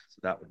components. So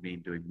that would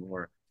mean doing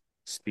more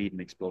speed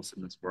and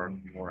explosiveness work,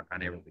 more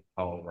anaerobic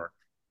power work,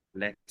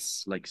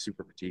 less like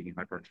super fatiguing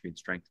hypertrophy and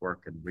strength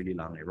work, and really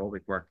long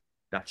aerobic work.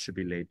 That should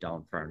be laid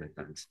down far in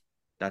advance.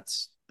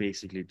 That's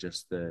basically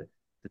just the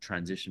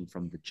transition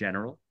from the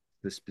general to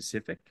the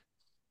specific.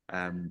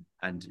 And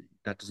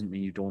that doesn't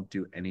mean you don't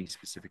do any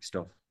specific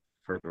stuff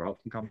further out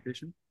in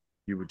competition.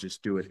 You would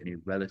just do it in a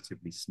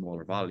relatively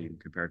smaller volume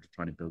compared to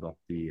trying to build up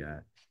the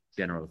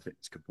general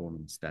fitness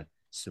components that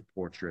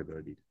support your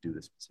ability to do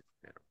this specific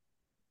better.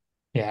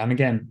 Yeah, and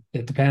again,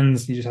 it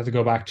depends. You just have to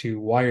go back to,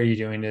 why are you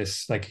doing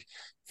this? Like,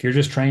 if you're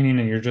just training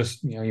and you're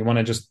just, you want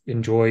to just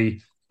enjoy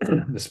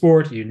the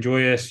sport, you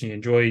enjoy it, you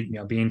enjoy,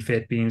 being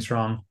fit, being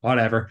strong,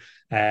 whatever.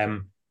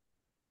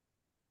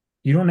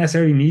 You don't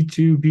necessarily need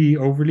to be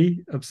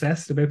overly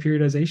obsessed about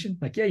periodization.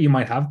 Like, yeah, you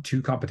might have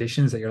two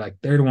competitions that you're like,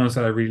 they're the ones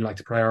that I really like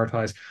to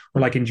prioritize.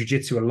 Or like in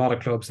jiu-jitsu, a lot of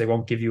clubs, they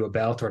won't give you a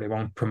belt or they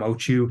won't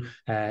promote you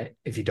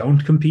if you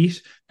don't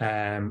compete.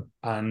 And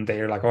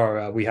they're like,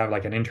 oh, we have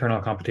like an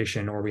internal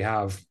competition, or we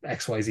have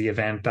XYZ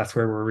event. That's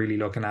where we're really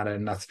looking at it.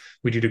 And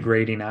we do the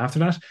grading after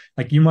that.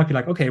 Like, you might be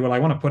like, okay, well, I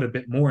want to put a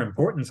bit more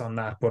importance on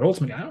that, but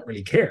ultimately I don't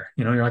really care.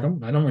 You're like, oh,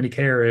 I don't really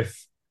care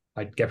if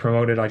I get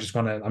promoted.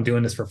 I'm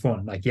doing this for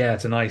fun. Like, yeah,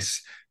 it's a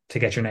nice to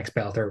get your next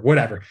belt or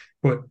whatever,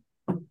 but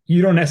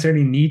you don't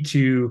necessarily need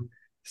to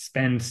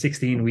spend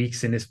 16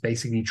 weeks in this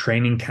basically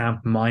training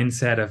camp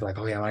mindset of like,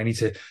 oh yeah, I need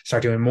to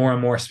start doing more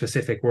and more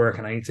specific work,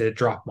 and I need to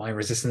drop my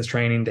resistance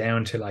training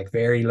down to like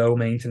very low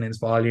maintenance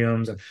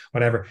volumes and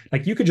whatever.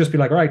 Like, you could just be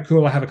like, all right,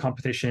 cool, I have a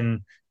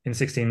competition in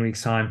 16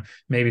 weeks time.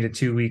 Maybe the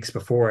 2 weeks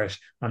before it,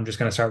 I'm just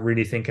going to start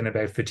really thinking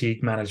about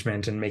fatigue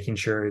management and making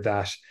sure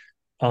that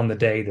on the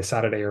day, the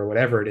Saturday or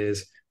whatever it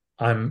is,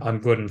 I'm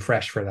good and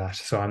fresh for that.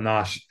 So I'm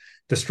not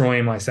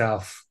destroying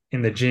myself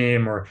in the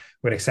gym or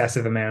with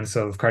excessive amounts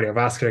of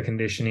cardiovascular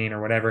conditioning or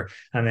whatever.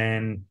 And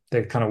then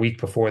the kind of week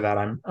before that,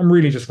 I'm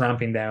really just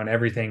ramping down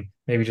everything,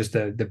 maybe just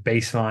the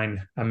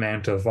baseline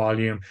amount of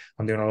volume.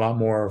 I'm doing a lot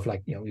more of,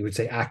 like, we would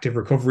say active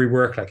recovery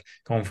work, like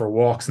going for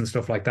walks and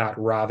stuff like that,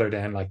 rather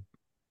than like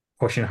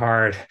pushing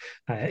hard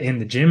in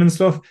the gym and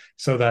stuff,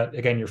 so that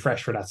again, you're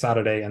fresh for that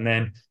Saturday. And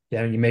then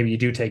maybe you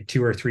do take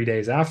 2 or 3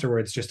 days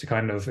afterwards just to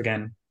kind of,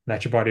 again,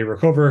 let your body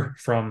recover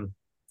from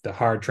the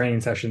hard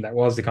training session that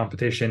was the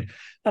competition.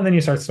 And then you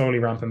start slowly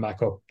ramping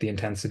back up the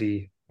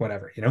intensity,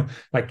 whatever,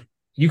 like,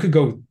 you could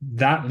go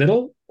that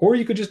little, or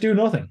you could just do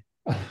nothing.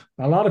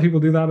 A lot of people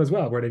do that as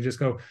well, where they just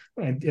go,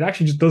 it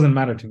actually just doesn't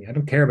matter to me. I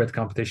don't care about the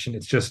competition.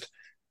 It's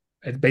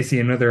basically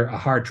a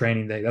hard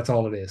training day. That's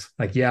all it is.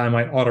 Like, yeah, I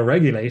might auto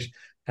regulate,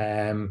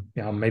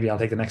 Maybe I'll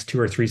take the next 2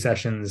 or 3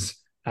 sessions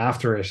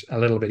after it a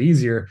little bit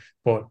easier,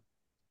 but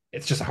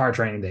it's just a hard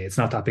training day. It's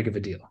not that big of a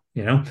deal.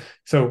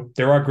 So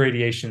there are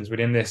gradations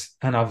within this.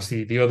 And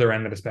obviously, the other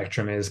end of the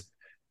spectrum is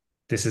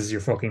this is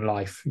your fucking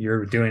life.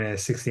 You're doing a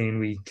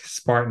 16-week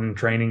Spartan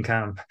training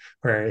camp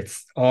where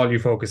it's all you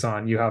focus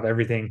on. You have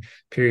everything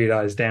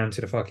periodized down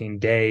to the fucking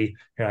day.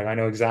 You're like, I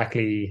know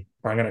exactly,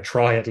 or I'm going to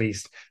try at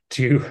least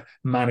to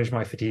manage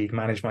my fatigue,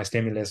 manage my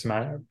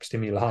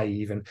stimuli,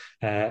 even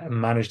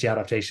manage the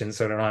adaptation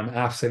so that I'm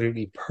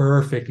absolutely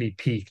perfectly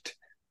peaked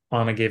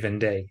on a given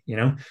day.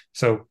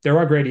 So there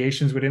are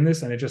gradations within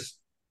this, and it just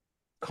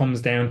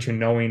comes down to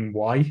knowing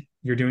why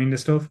you're doing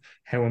this stuff,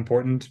 how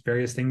important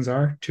various things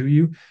are to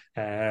you.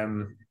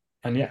 And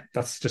yeah,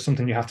 that's just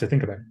something you have to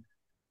think about.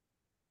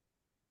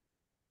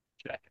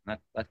 Check. And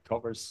that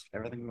covers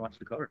everything we wanted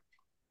to cover.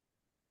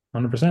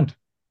 100%.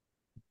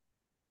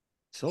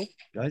 So,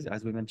 guys,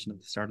 as we mentioned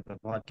at the start of the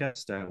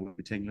podcast, we'll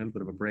be taking a little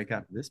bit of a break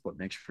after this, but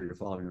make sure you're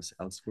following us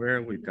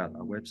elsewhere. We've got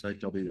our website,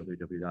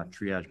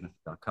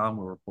 www.triagemethod.com,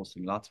 where we're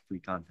posting lots of free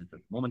content at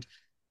the moment,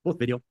 both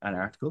video and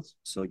articles.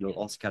 So you'll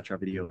also catch our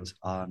videos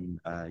on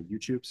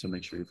YouTube. So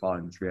make sure you're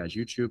following the Triage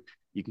YouTube.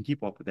 You can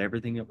keep up with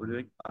everything that we're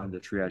doing on the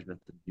Triage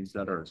Method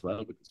newsletter as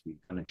well, because we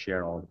kind of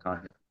share all the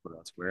content put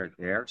elsewhere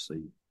there. So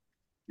you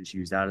just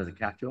use that as a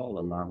catch-all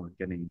along with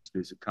getting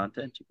exclusive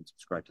content. You can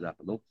subscribe to that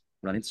below.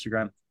 We're on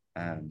Instagram,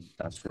 and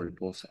that's where we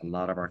post a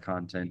lot of our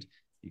content.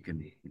 You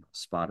can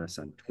spot us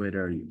on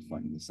Twitter. You can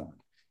find us on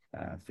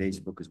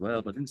Facebook as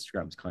well, but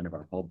Instagram is kind of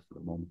our hub for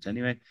the moment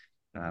anyway,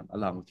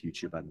 along with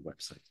YouTube and the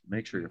website.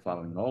 Make sure you're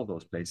following all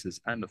those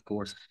places. And of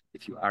course,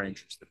 if you are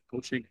interested in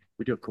coaching,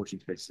 we do have coaching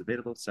spaces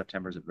available.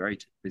 September is a very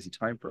busy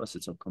time for us.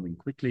 It's upcoming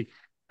quickly,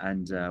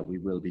 and we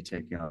will be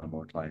taking on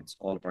more clients.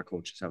 All of our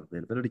coaches have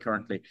availability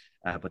currently,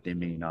 but they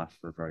may not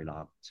for very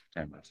long in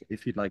September. So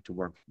if you'd like to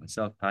work with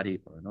myself, Paddy,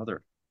 or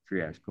another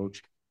Triage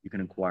coach, you can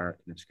inquire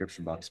in the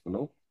description box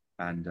below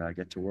and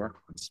get to work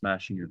on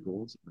smashing your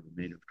goals in the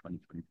remainder of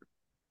 2023.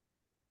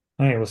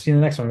 All right, we'll see you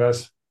in the next one,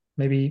 guys.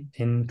 Maybe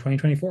in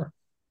 2024.